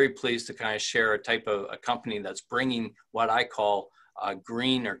very pleased to kind of share a type of a company that's bringing what I call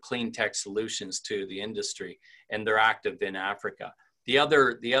green or clean tech solutions to the industry, and they're active in Africa. The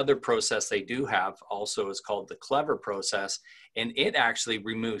other process they do have also is called the Clever process, and it actually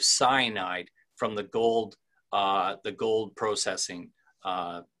removes cyanide from the gold processing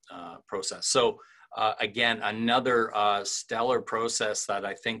process. So again, another stellar process that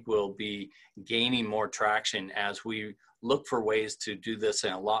I think will be gaining more traction as we look for ways to do this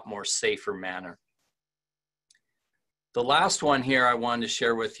in a lot more safer manner. The last one here I wanted to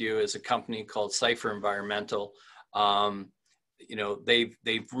share with you is a company called Cypher Environmental. You know, they've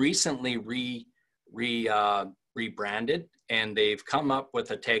recently rebranded, and they've come up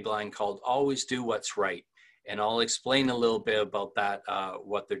with a tagline called "Always Do What's Right." And I'll explain a little bit about that,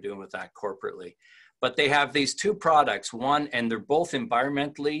 what they're doing with that corporately. But they have these two products, and they're both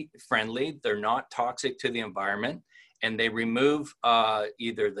environmentally friendly. They're not toxic to the environment, and they remove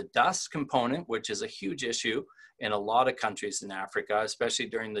either the dust component, which is a huge issue in a lot of countries in Africa, especially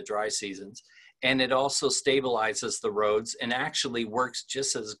during the dry seasons. And it also stabilizes the roads and actually works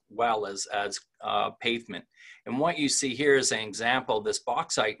just as well as pavement. And what you see here is an example, this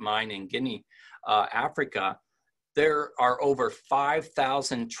bauxite mine in Guinea, Africa. There are over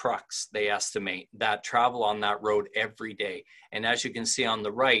 5,000 trucks, they estimate, that travel on that road every day. And as you can see on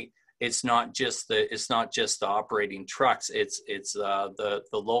the right, it's not just the operating trucks, it's the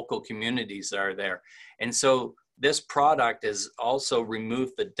local communities that are there. And so this product has also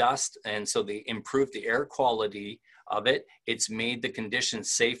removed the dust, and so they improved the air quality of it. It's made the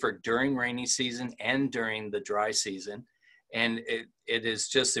conditions safer during rainy season and during the dry season. And it has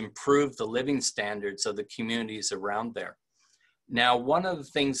just improved the living standards of the communities around there. Now, one of the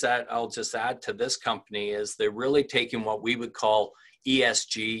things that I'll just add to this company is they're really taking what we would call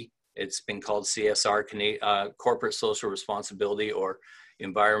ESG. It's been called CSR, Corporate Social Responsibility, or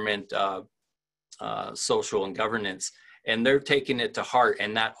Environment, Social and Governance. And they're taking it to heart,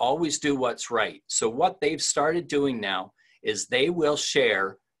 and that always do what's right. So what they've started doing now is they will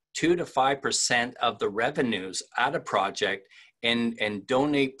share 2 to 5% of the revenues at a project and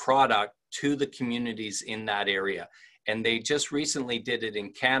donate product to the communities in that area. And they just recently did it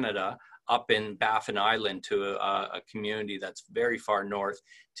in Canada, up in Baffin Island, to a community that's very far north,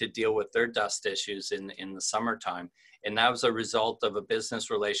 to deal with their dust issues in the summertime. And that was a result of a business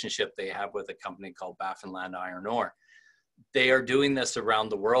relationship they have with a company called Baffinland Iron Ore. They are doing this around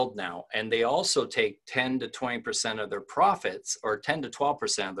the world now, and they also take 10 to 20% of their profits, or 10 to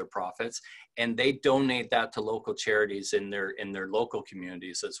 12% of their profits, and they donate that to local charities in their local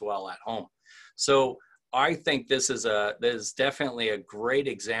communities as well at home. So I think this is definitely a great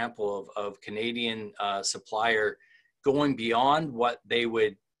example of Canadian supplier going beyond what they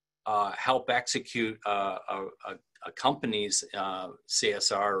would help execute a company's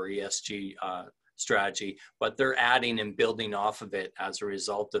CSR or ESG strategy, but they're adding and building off of it as a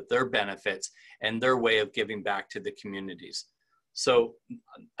result of their benefits and their way of giving back to the communities. So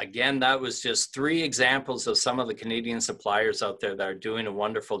again, that was just 3 examples of some of the Canadian suppliers out there that are doing a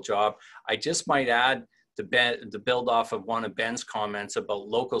wonderful job. I just might add, to build off of one of Ben's comments about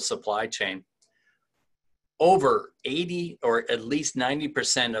local supply chain, over 80 or at least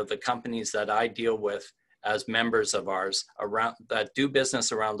 90% of the companies that I deal with as members of ours around that do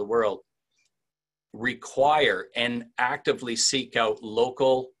business around the world require and actively seek out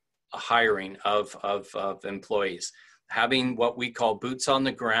local hiring of employees. Having what we call boots on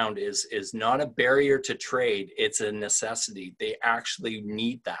the ground is not a barrier to trade, it's a necessity. They actually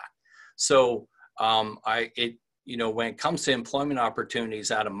need that. So when it comes to employment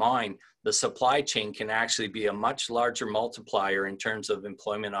opportunities at a mine, the supply chain can actually be a much larger multiplier in terms of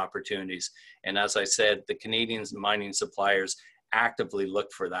employment opportunities. And as I said, the Canadian mining suppliers actively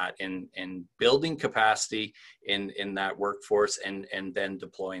look for that in building capacity in that workforce and then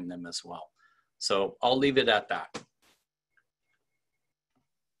deploying them as well. So I'll leave it at that.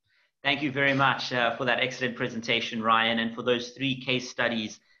 Thank you very much for that excellent presentation, Ryan, and for those 3 case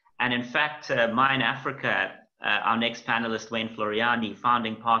studies. And in fact, Mine Africa, our next panelist, Wayne Floriani,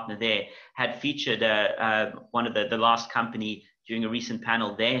 founding partner there, had featured one of the last company during a recent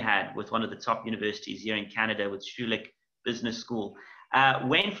panel they had with one of the top universities here in Canada with Schulich Business School.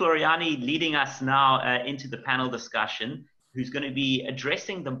 Wayne Floriani leading us now into the panel discussion, who's going to be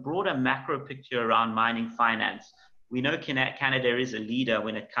addressing the broader macro picture around mining finance. We know Canada is a leader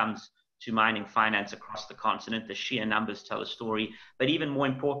when it comes to mining finance across the continent. The sheer numbers tell a story, but even more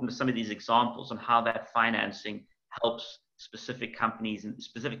important are some of these examples on how that financing helps specific companies and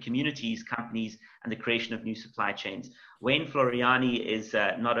specific communities, companies, and the creation of new supply chains. Wayne Floriani is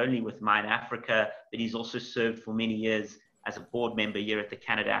not only with Mine Africa, but he's also served for many years as a board member here at the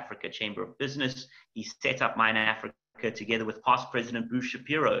Canada-Africa Chamber of Business. He set up Mine Africa together with past President Bruce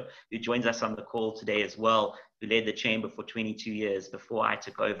Shapiro, who joins us on the call today as well, who led the chamber for 22 years before I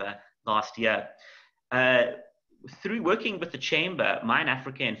took over last year. Through working with the chamber, Mine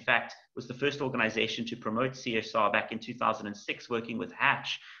Africa, in fact, was the first organization to promote CSR back in 2006, working with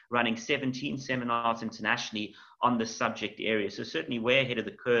Hatch, running 17 seminars internationally on this subject area. So certainly way ahead of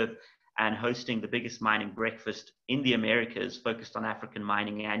the curve, and hosting the biggest mining breakfast in the Americas focused on African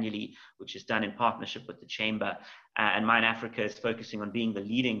mining annually, which is done in partnership with the Chamber. And Mine Africa is focusing on being the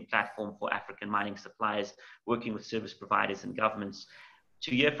leading platform for African mining suppliers, working with service providers and governments.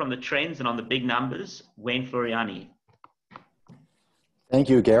 To hear from the trends and on the big numbers, Wayne Floriani. Thank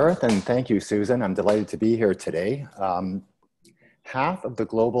you, Gareth, and thank you, Susan. I'm delighted to be here today. Half of the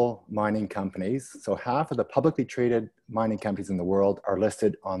global mining companies, so half of the publicly traded mining companies in the world are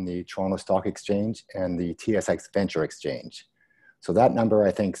listed on the Toronto Stock Exchange and the TSX Venture Exchange. So that number,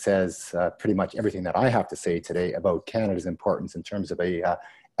 I think, says pretty much everything that I have to say today about Canada's importance in terms of a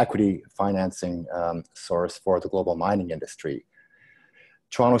equity financing source for the global mining industry.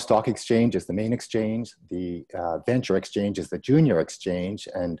 Toronto Stock Exchange is the main exchange, the Venture Exchange is the junior exchange,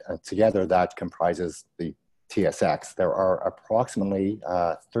 and together that comprises the TSX. There are approximately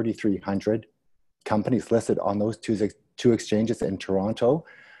 3,300 companies listed on those two exchanges in Toronto.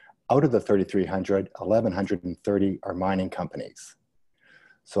 Out of the 3,300, 1,130 are mining companies.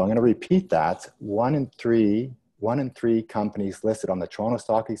 So I'm going to repeat that. One in three companies listed on the Toronto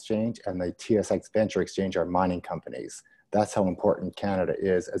Stock Exchange and the TSX Venture Exchange are mining companies. That's how important Canada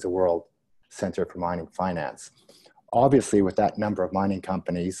is as a world center for mining finance. Obviously, with that number of mining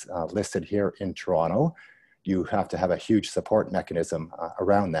companies listed here in Toronto, you have to have a huge support mechanism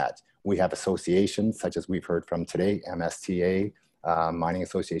around that. We have associations such as we've heard from today, MSTA, Mining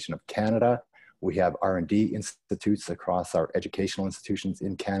Association of Canada. We have R&D institutes across our educational institutions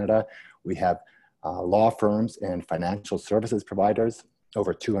in Canada. We have law firms and financial services providers,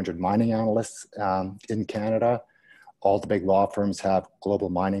 over 200 mining analysts in Canada. All the big law firms have global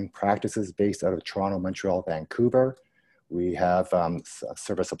mining practices based out of Toronto, Montreal, Vancouver. We have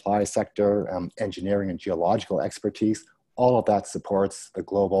service supply sector, engineering and geological expertise. All of that supports the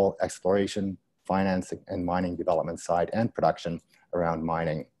global exploration, financing, and mining development side and production around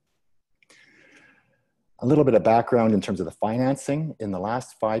mining. A little bit of background in terms of the financing. In the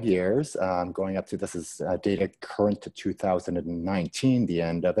last 5 years, going up to, this is data current to 2019, the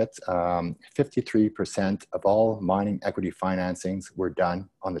end of it, 53% of all mining equity financings were done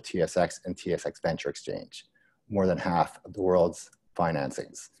on the TSX and TSX Venture Exchange, more than half of the world's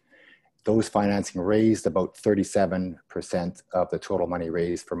financings. Those financing raised about 37% of the total money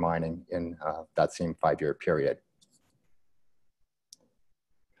raised for mining in that same 5-year period.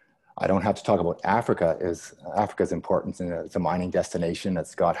 I don't have to talk about Africa's importance as a mining destination.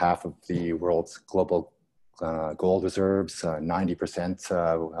 It's got half of the world's global gold reserves,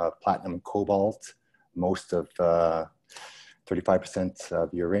 90% platinum and cobalt, most of 35%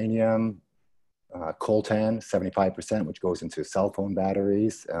 of uranium, coltan, 75%, which goes into cell phone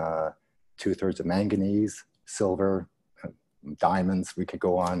batteries, 2/3 of manganese, silver, diamonds, we could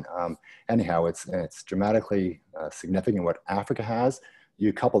go on. Anyhow, it's dramatically significant what Africa has.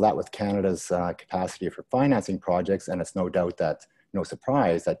 You couple that with Canada's capacity for financing projects, and it's no doubt that, no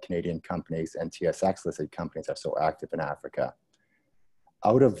surprise that Canadian companies and TSX listed companies are so active in Africa.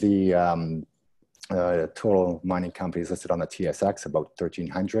 Out of the total mining companies listed on the TSX, about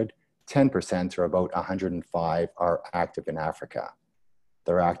 1,300, 10% or about 105 are active in Africa.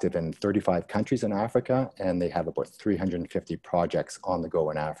 They're active in 35 countries in Africa, and they have about 350 projects on the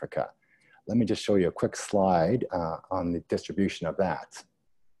go in Africa. Let me just show you a quick slide on the distribution of that.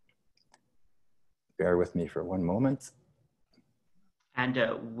 Bear with me for one moment. And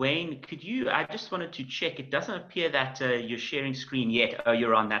Wayne, I just wanted to check, it doesn't appear that you're sharing screen yet. Oh,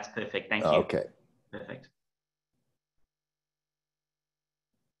 you're on, that's perfect, thank you. Okay. Perfect.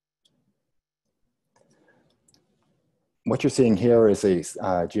 What you're seeing here is a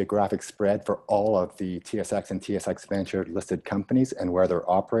geographic spread for all of the TSX and TSX Venture listed companies and where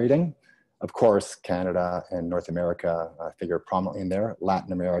they're operating. Of course, Canada and North America figure prominently in there,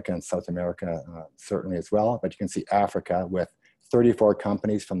 Latin America and South America certainly as well, but you can see Africa with 34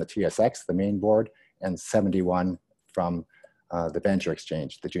 companies from the TSX, the main board, and 71 from the venture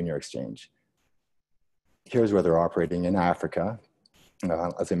exchange, the junior exchange. Here's where they're operating in Africa.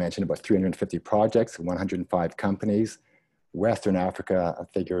 As I mentioned, about 350 projects, 105 companies. Western Africa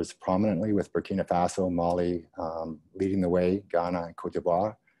figures prominently with Burkina Faso, Mali leading the way, Ghana and Cote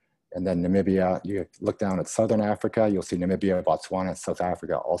d'Ivoire. And then Namibia, you look down at Southern Africa, you'll see Namibia, Botswana, and South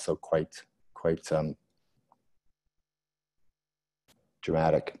Africa also quite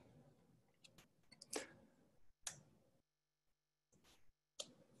dramatic.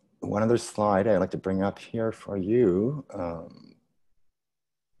 One other slide I'd like to bring up here for you.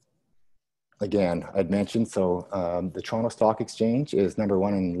 Again, I'd mentioned, so the Toronto Stock Exchange is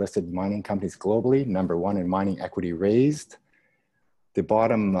 #1 in listed mining companies globally, #1 in mining equity raised. The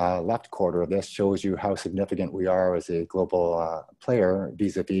bottom left quarter of this shows you how significant we are as a global player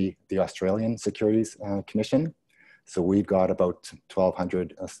vis-a-vis the Australian Securities Commission. So we've got about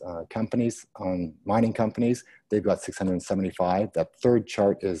 1,200 companies on mining companies. They've got 675. That third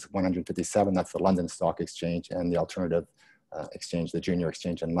chart is 157. That's the London Stock Exchange and the alternative exchange, the junior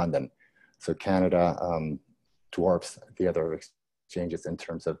exchange in London. So Canada dwarfs the other exchanges in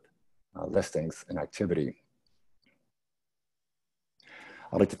terms of listings and activity.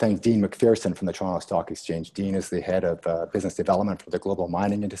 I'd like to thank Dean McPherson from the Toronto Stock Exchange. Dean is the head of business development for the global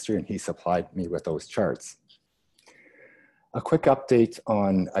mining industry, and he supplied me with those charts. A quick update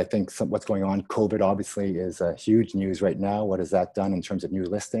on, I think, what's going on. COVID obviously is huge news right now. What has that done in terms of new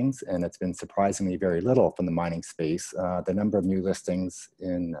listings? And it's been surprisingly very little from the mining space. The number of new listings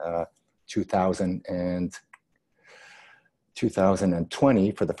in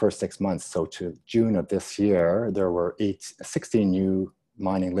 2020 for the first 6 months, so to June of this year, there were 16 new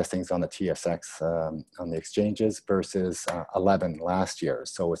mining listings on the TSX on the exchanges versus 11 last year.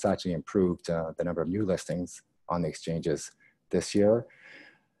 So it's actually improved the number of new listings on the exchanges this year.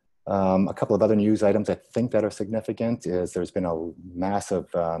 A couple of other news items I think that are significant is there's been a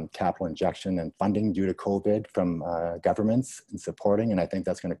massive capital injection and funding due to COVID from governments in supporting, and I think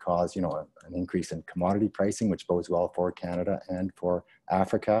that's going to cause, you know, an increase in commodity pricing, which bodes well for Canada and for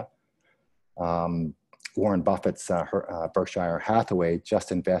Africa. Warren Buffett's Berkshire Hathaway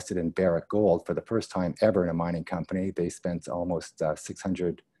just invested in Barrick Gold for the first time ever in a mining company. They spent almost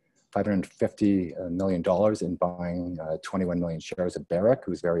 $550 million in buying 21 million shares of Barrick,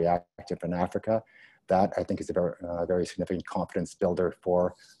 who's very active in Africa. That, I think, is a very significant confidence builder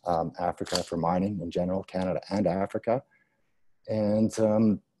for Africa, for mining in general, Canada and Africa. And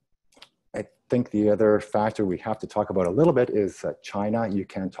I think the other factor we have to talk about a little bit is China. You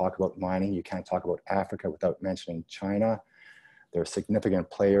can't talk about mining, you can't talk about Africa without mentioning China. There are significant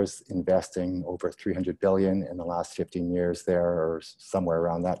players investing over 300 billion in the last 15 years there, or somewhere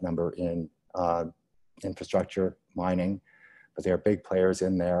around that number in infrastructure, mining. But there are big players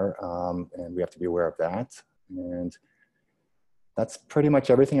in there, and we have to be aware of that. And that's pretty much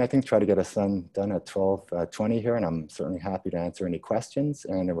everything. I think try to get us done at 12:20 here, and I'm certainly happy to answer any questions.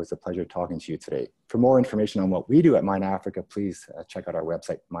 And it was a pleasure talking to you today. For more information on what we do at Mine Africa, please check out our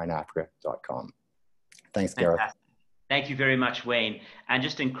website, mineafrica.com. Thanks, Gareth. Fantastic. Thank you very much, Wayne. And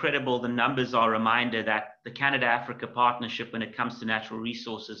just incredible, the numbers are a reminder that the Canada-Africa partnership, when it comes to natural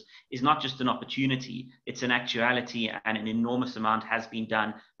resources, is not just an opportunity, it's an actuality, and an enormous amount has been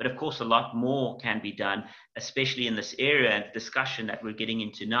done. But of course, a lot more can be done, especially in this area and discussion that we're getting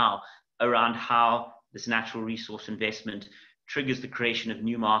into now around how this natural resource investment triggers the creation of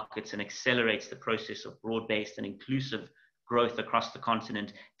new markets and accelerates the process of broad-based and inclusive growth across the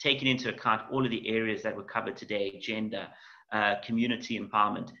continent, taking into account all of the areas that were covered today: gender, community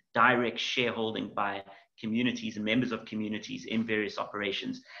empowerment, direct shareholding by communities and members of communities in various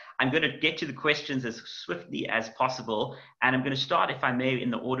operations. I'm going to get to the questions as swiftly as possible, and I'm going to start, if I may, in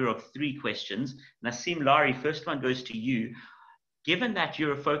the order of 3 questions. Nassim Lari, first one goes to you. Given that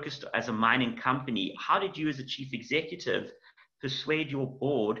you're focused as a mining company, how did you as a chief executive persuade your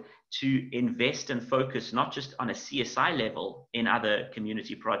board to invest and focus not just on a CSI level in other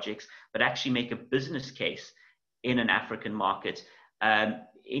community projects, but actually make a business case in an African market?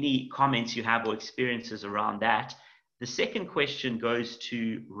 Any comments you have or experiences around that? The second question goes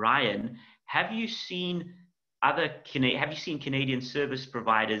to Ryan. Have you seen Canadian service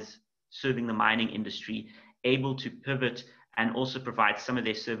providers serving the mining industry able to pivot and also provide some of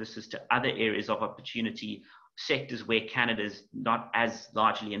their services to other areas of opportunity, sectors where Canada's not as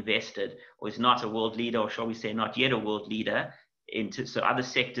largely invested, or is not a world leader, or shall we say not yet a world leader, into so other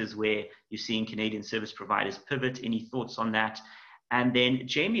sectors where you're seeing Canadian service providers pivot? Any thoughts on that? And then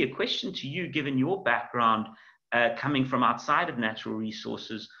Jamie, a question to you, given your background coming from outside of natural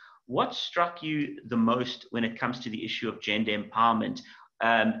resources, what struck you the most when it comes to the issue of gender empowerment?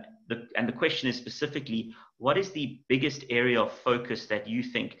 And the question is specifically, what is the biggest area of focus that you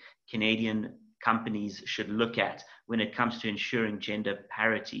think Canadian companies should look at when it comes to ensuring gender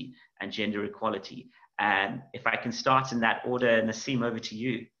parity and gender equality? And if I can start in that order, Naseem, over to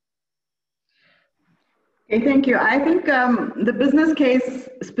you. Okay, thank you. I think the business case,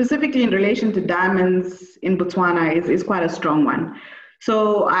 specifically in relation to diamonds in Botswana, is quite a strong one.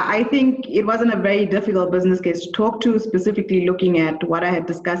 So I think it wasn't a very difficult business case to talk to, specifically looking at what I had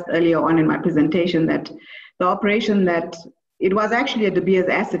discussed earlier on in my presentation, that the operation, that it was actually a De Beers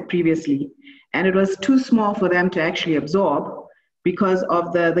asset previously, and it was too small for them to actually absorb because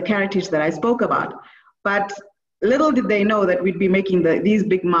of the heritage that I spoke about. But little did they know that we'd be making these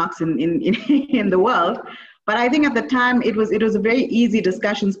big marks in the world. But I think at the time it was a very easy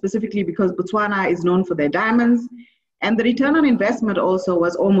discussion, specifically because Botswana is known for their diamonds, and the return on investment also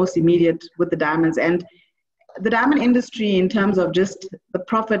was almost immediate with the diamonds. And the diamond industry, in terms of just the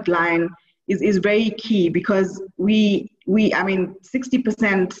profit line, is very key, because I mean,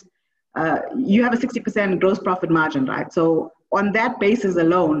 60%. You have a 60% gross profit margin, right? So on that basis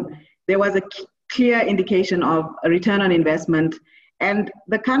alone, there was a clear indication of a return on investment. And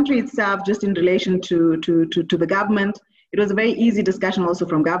the country itself, just in relation to the government, it was a very easy discussion also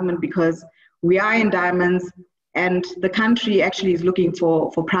from government, because we are in diamonds and the country actually is looking for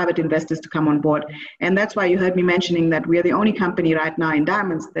private investors to come on board. And that's why you heard me mentioning that we are the only company right now in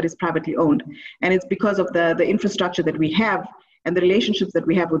diamonds that is privately owned. And it's because of the infrastructure that we have and the relationships that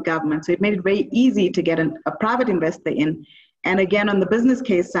we have with government. So it made it very easy to get a private investor in. And again, on the business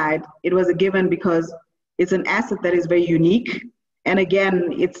case side, it was a given, because it's an asset that is very unique. And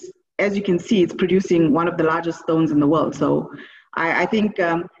again, it's, as you can see, it's producing one of the largest stones in the world. So I think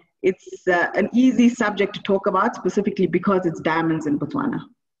it's an easy subject to talk about, specifically because it's diamonds in Botswana.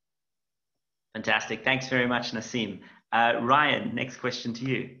 Fantastic. Thanks very much, Naseem. Ryan, next question to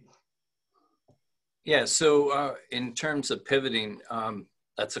you. Yeah, so in terms of pivoting,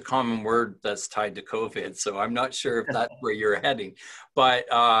 that's a common word that's tied to COVID. So I'm not sure if that's where you're heading, but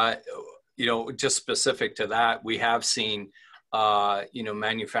you know, just specific to that, we have seen you know,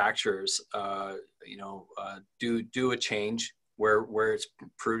 manufacturers do a change where it's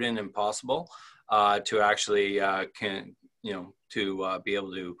prudent and possible to actually be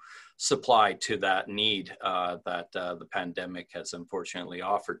able to supply to that need that the pandemic has unfortunately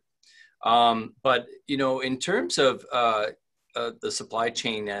offered. But you know, in terms of the supply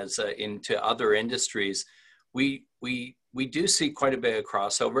chain as into other industries, we do see quite a bit of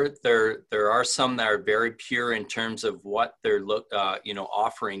crossover. There are some that are very pure in terms of what they're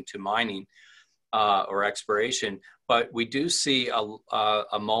offering to mining or exploration, but we do see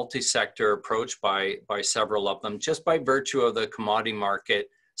a multi-sector approach by several of them, just by virtue of the commodity market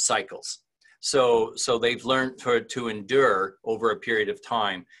cycles. So they've learned to endure over a period of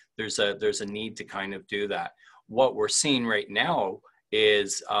time. There's a need to kind of do that. What we're seeing right now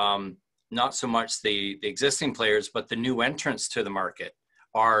is not so much the existing players, but the new entrants to the market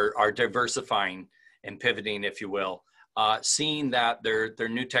are diversifying and pivoting, if you will, seeing that their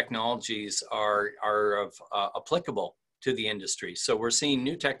new technologies are applicable to the industry. So we're seeing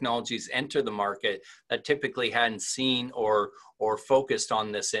new technologies enter the market that typically hadn't seen or focused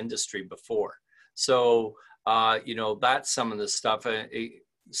on this industry before. So that's some of the stuff.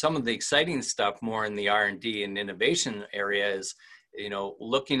 Some of the exciting stuff more in the R&D and innovation area is,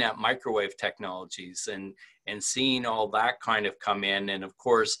 looking at microwave technologies and seeing all that kind of come in, and of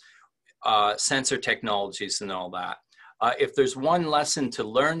course, sensor technologies and all that. If there's one lesson to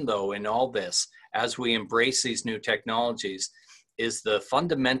learn though in all this, as we embrace these new technologies, is the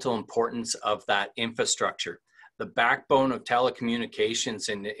fundamental importance of that infrastructure. The backbone of telecommunications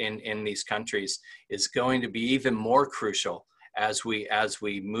in these countries is going to be even more crucial as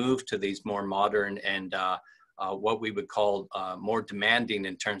we move to these more modern and what we would call more demanding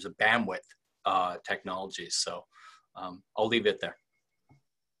in terms of bandwidth technologies. So I'll leave it there.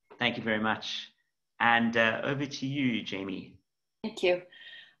 Thank you very much. And over to you, Jamie. Thank you.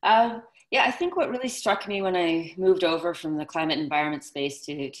 Yeah, I think what really struck me when I moved over from the climate environment space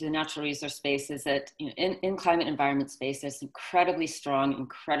to the natural resource space is that in climate environment space, there's incredibly strong,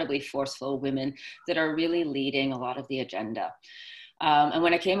 incredibly forceful women that are really leading a lot of the agenda. And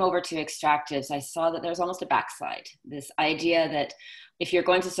when I came over to extractives, I saw that there was almost a backslide. This idea that if you're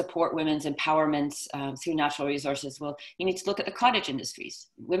going to support women's empowerment through natural resources, well, you need to look at the cottage industries.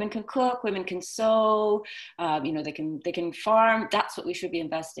 Women can cook, women can sew, you know, they can farm. That's what we should be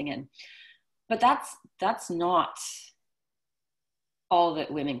investing in. But that's not all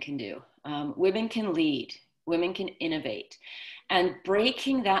that women can do. Women can lead, women can innovate. And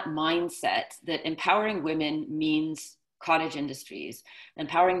breaking that mindset that empowering women means cottage industries,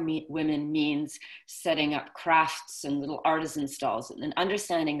 empowering women means setting up crafts and little artisan stalls, and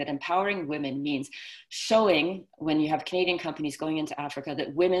understanding that empowering women means showing, when you have Canadian companies going into Africa,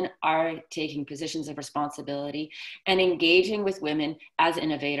 that women are taking positions of responsibility, and engaging with women as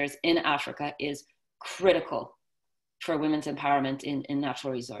innovators in Africa is critical for women's empowerment in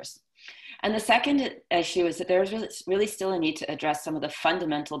natural resource. And the second issue is that there's really still a need to address some of the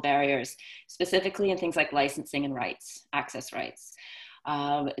fundamental barriers, specifically in things like licensing and rights, access rights.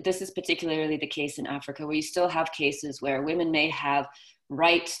 This is particularly the case in Africa, where you still have cases where women may have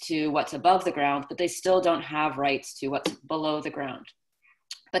rights to what's above the ground, but they still don't have rights to what's below the ground.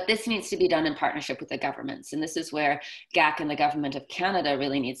 But this needs to be done in partnership with the governments. And this is where GAC and the government of Canada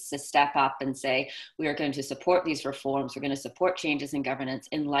really needs to step up and say, we are going to support these reforms. We're going to support changes in governance,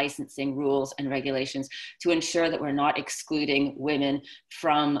 in licensing rules and regulations to ensure that we're not excluding women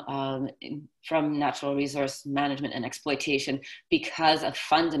from natural resource management and exploitation because of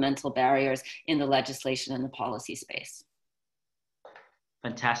fundamental barriers in the legislation and the policy space.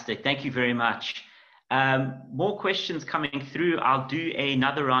 Fantastic. Thank you very much. More questions coming through. I'll do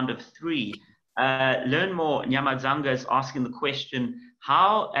another round of 3. Learn More Nyamadzanga is asking the question,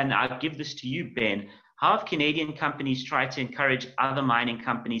 how, and I'll give this to you, Ben, how have Canadian companies tried to encourage other mining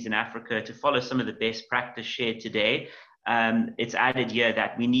companies in Africa to follow some of the best practice shared today? It's added here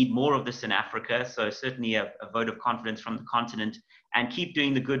that we need more of this in Africa, so certainly a vote of confidence from the continent, and keep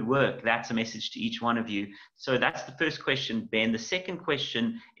doing the good work. That's a message to each one of you. So that's the first question, Ben. The second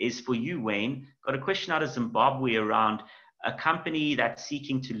question is for you, Wayne. Got a question out of Zimbabwe around a company that's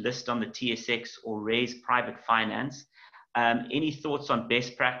seeking to list on the TSX or raise private finance. Any thoughts on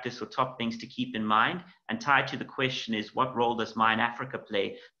best practice or top things to keep in mind? And tied to the question is, what role does Mine Africa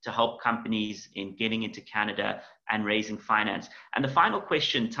play to help companies in getting into Canada and raising finance? And the final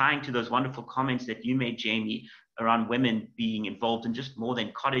question, tying to those wonderful comments that you made, Jamie, around women being involved in just more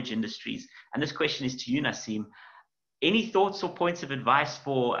than cottage industries. And this question is to you, Naseem. Any thoughts or points of advice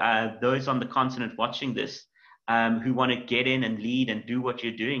for those on the continent watching this who want to get in and lead and do what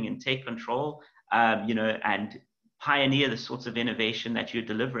you're doing and take control, you know, and pioneer the sorts of innovation that you're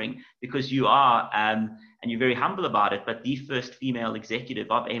delivering, because you are, and you're very humble about it, but the first female executive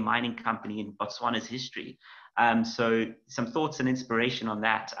of a mining company in Botswana's history. So some thoughts and inspiration on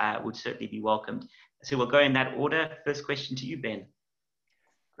that would certainly be welcomed. So we'll go in that order. First question to you, Ben.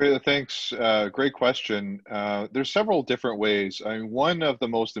 Great, thanks. Great question. There's several different ways. I mean, one of the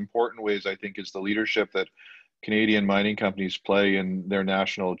most important ways, I think, is the leadership that Canadian mining companies play in their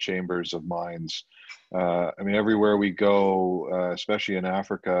national chambers of mines. I mean, everywhere we go, especially in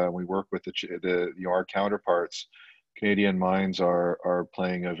Africa, we work with our counterparts. Canadian mines are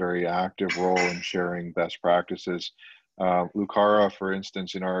playing a very active role in sharing best practices. Lucara, for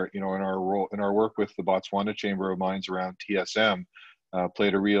instance, in our work with the Botswana Chamber of Mines around TSM,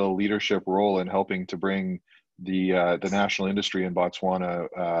 played a real leadership role in helping to bring the national industry in Botswana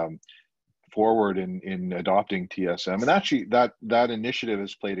forward in adopting TSM. And actually, that initiative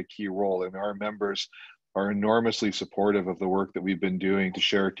has played a key role, and our members are enormously supportive of the work that we've been doing to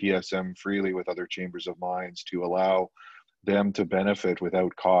share TSM freely with other chambers of mines to allow them to benefit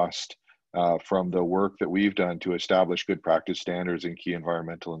without cost from the work that we've done to establish good practice standards in key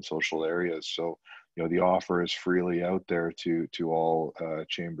environmental and social areas. So, you know, the offer is freely out there to all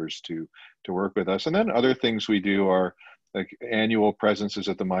chambers to work with us. And then other things we do are like annual presences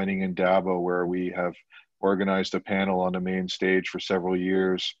at the Mining in Dabo, where we have organized a panel on the main stage for several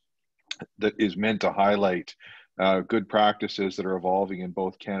years that is meant to highlight good practices that are evolving in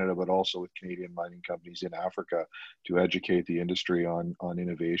both Canada, but also with Canadian mining companies in Africa to educate the industry on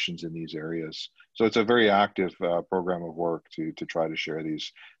innovations in these areas. So it's a very active program of work to try to share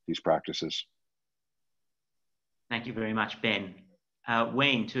these practices. Thank you very much, Ben.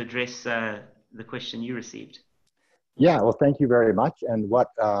 Wayne, to address the question you received. Yeah, well, thank you very much. And what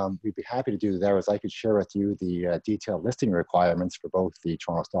we'd be happy to do there is I could share with you the detailed listing requirements for both the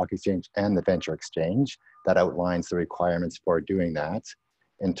Toronto Stock Exchange and the Venture Exchange that outlines the requirements for doing that.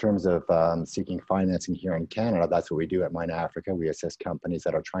 In terms of seeking financing here in Canada, that's what we do at Mine Africa. We assist companies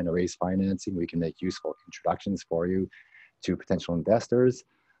that are trying to raise financing. We can make useful introductions for you to potential investors.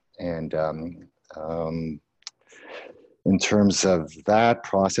 And In terms of that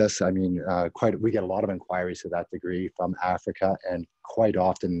process, I mean, we get a lot of inquiries to that degree from Africa, and quite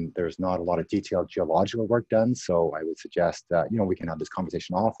often there's not a lot of detailed geological work done. So I would suggest that, you know, we can have this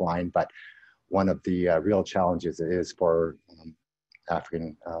conversation offline, but one of the real challenges is for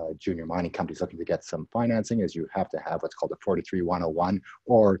African junior mining companies looking to get some financing is you have to have what's called a 43-101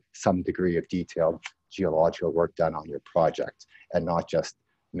 or some degree of detailed geological work done on your project, and not just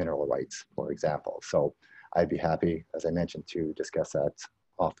mineral rights, for example. So I'd be happy, as I mentioned, to discuss that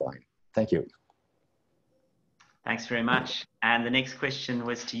offline. Thank you. Thanks very much. And the next question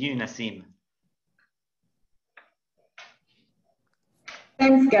was to you, Nasim.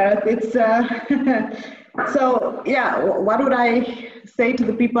 Thanks, Gareth. It's so yeah. What would I say to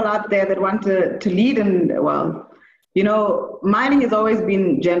the people out there that want to lead? And well, you know, mining has always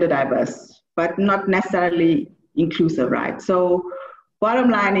been gender diverse, but not necessarily inclusive, right? So,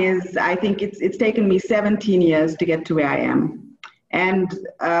 bottom line is, I think it's taken me 17 years to get to where I am, and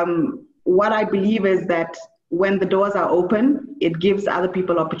what I believe is that when the doors are open, it gives other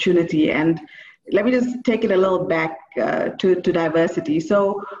people opportunity. And let me just take it a little back to diversity.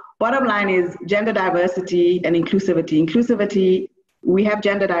 So bottom line is gender diversity and inclusivity. Inclusivity, we have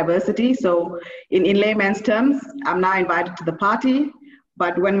gender diversity. So in layman's terms, I'm now invited to the party,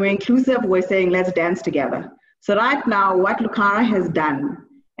 but when we're inclusive, we're saying, let's dance together. So right now, what Lucara has done,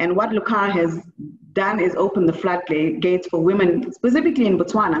 and what Lucara has done is open the floodgates for women, specifically in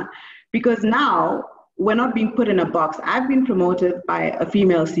Botswana, because now we're not being put in a box. I've been promoted by a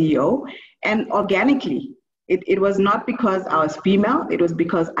female CEO, and organically, it was not because I was female, it was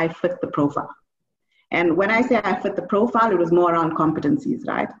because I fit the profile. And when I say I fit the profile, it was more around competencies,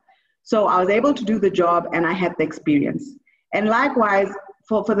 right? So I was able to do the job and I had the experience. And likewise,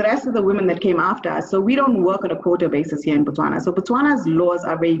 for the rest of the women that came after us, so we don't work on a quota basis here in Botswana. So Botswana's laws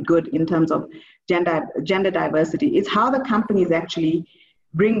are very good in terms of gender diversity. It's how the companies actually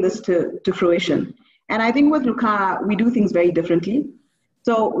bring this to fruition. And I think with Lucara, we do things very differently.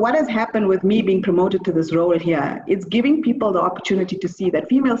 So what has happened with me being promoted to this role here, it's giving people the opportunity to see that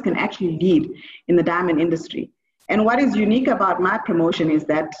females can actually lead in the diamond industry. And what is unique about my promotion is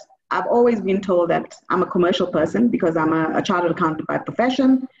that I've always been told that I'm a commercial person because I'm a chartered accountant by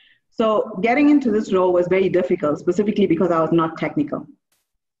profession. So getting into this role was very difficult, specifically because I was not technical,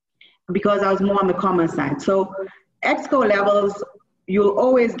 because I was more on the commerce side. So exco levels, you'll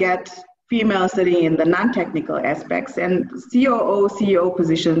always get females sitting in the non-technical aspects, and COO, CEO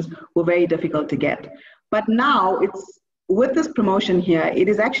positions were very difficult to get. But now it's, with this promotion here, it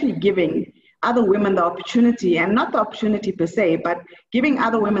is actually giving other women the opportunity, and not the opportunity per se, but giving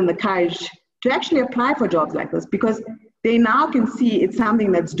other women the courage to actually apply for jobs like this, because they now can see it's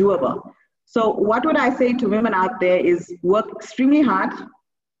something that's doable. So what would I say to women out there is work extremely hard,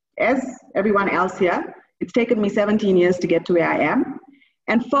 as everyone else here. It's taken me 17 years to get to where I am.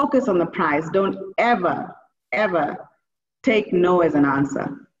 And focus on the prize. Don't ever, ever take no as an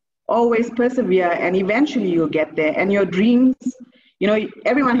answer. Always persevere, and eventually you'll get there. And your dreams, you know,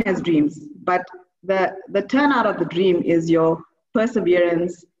 everyone has dreams, but the turnout of the dream is your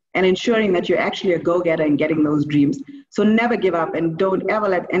perseverance and ensuring that you're actually a go-getter in getting those dreams. So never give up, and don't ever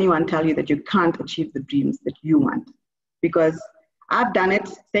let anyone tell you that you can't achieve the dreams that you want. Because I've done it.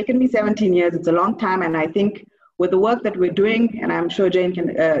 It's taken me 17 years. It's a long time, and I think with the work that we're doing, and I'm sure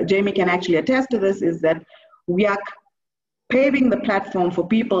Jamie can actually attest to this, is that we are paving the platform for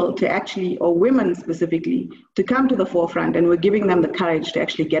people to actually, or women specifically, to come to the forefront, and we're giving them the courage to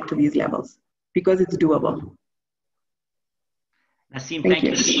actually get to these levels because it's doable. Nasim, thank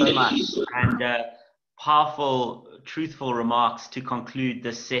you so much. And powerful, truthful remarks to conclude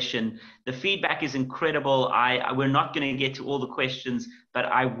this session. The feedback is incredible. We're not going to get to all the questions, but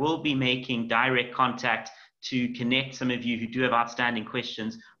I will be making direct contact to connect some of you who do have outstanding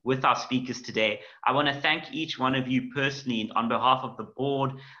questions with our speakers today. I want to thank each one of you personally on behalf of the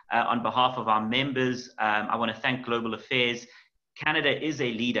board, on behalf of our members. I want to thank Global Affairs. Canada is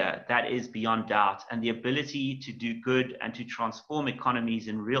a leader, that is beyond doubt, and the ability to do good and to transform economies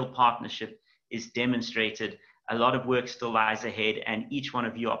in real partnership is demonstrated. A lot of work still lies ahead, and each one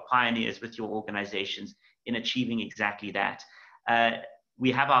of you are pioneers with your organizations in achieving exactly that.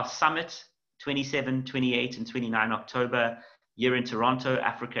 We have our summit 27, 28, and 29 October here in Toronto,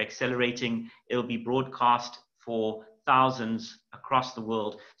 Africa Accelerating. It'll be broadcast for thousands across the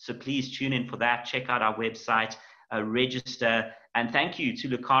world. So please tune in for that. Check out our website, register. And thank you to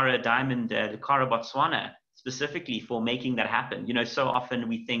Lucara Diamond, Lucara Botswana, specifically for making that happen. You know, so often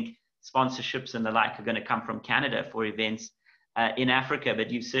we think sponsorships and the like are going to come from Canada for events. in Africa, but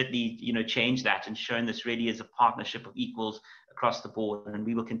you've certainly, changed that and shown this really is a partnership of equals across the board, and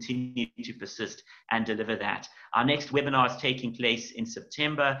we will continue to persist and deliver that. Our next webinar is taking place in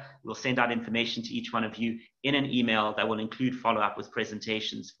September. We'll send out information to each one of you in an email that will include follow-up with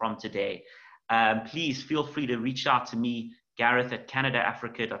presentations from today. Please feel free to reach out to me, Gareth at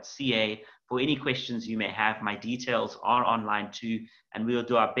canadaafrica.ca, for any questions you may have. My details are online too, and we will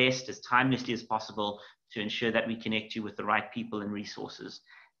do our best as timelessly as possible to ensure that we connect you with the right people and resources.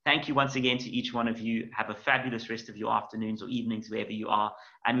 Thank you once again to each one of you. Have a fabulous rest of your afternoons or evenings, wherever you are.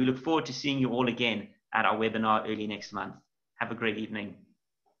 And we look forward to seeing you all again at our webinar early next month. Have a great evening.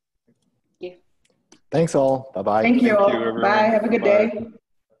 Yeah. Thanks all. Bye-bye. Thank you all. everyone. Bye. Have a good Bye. day.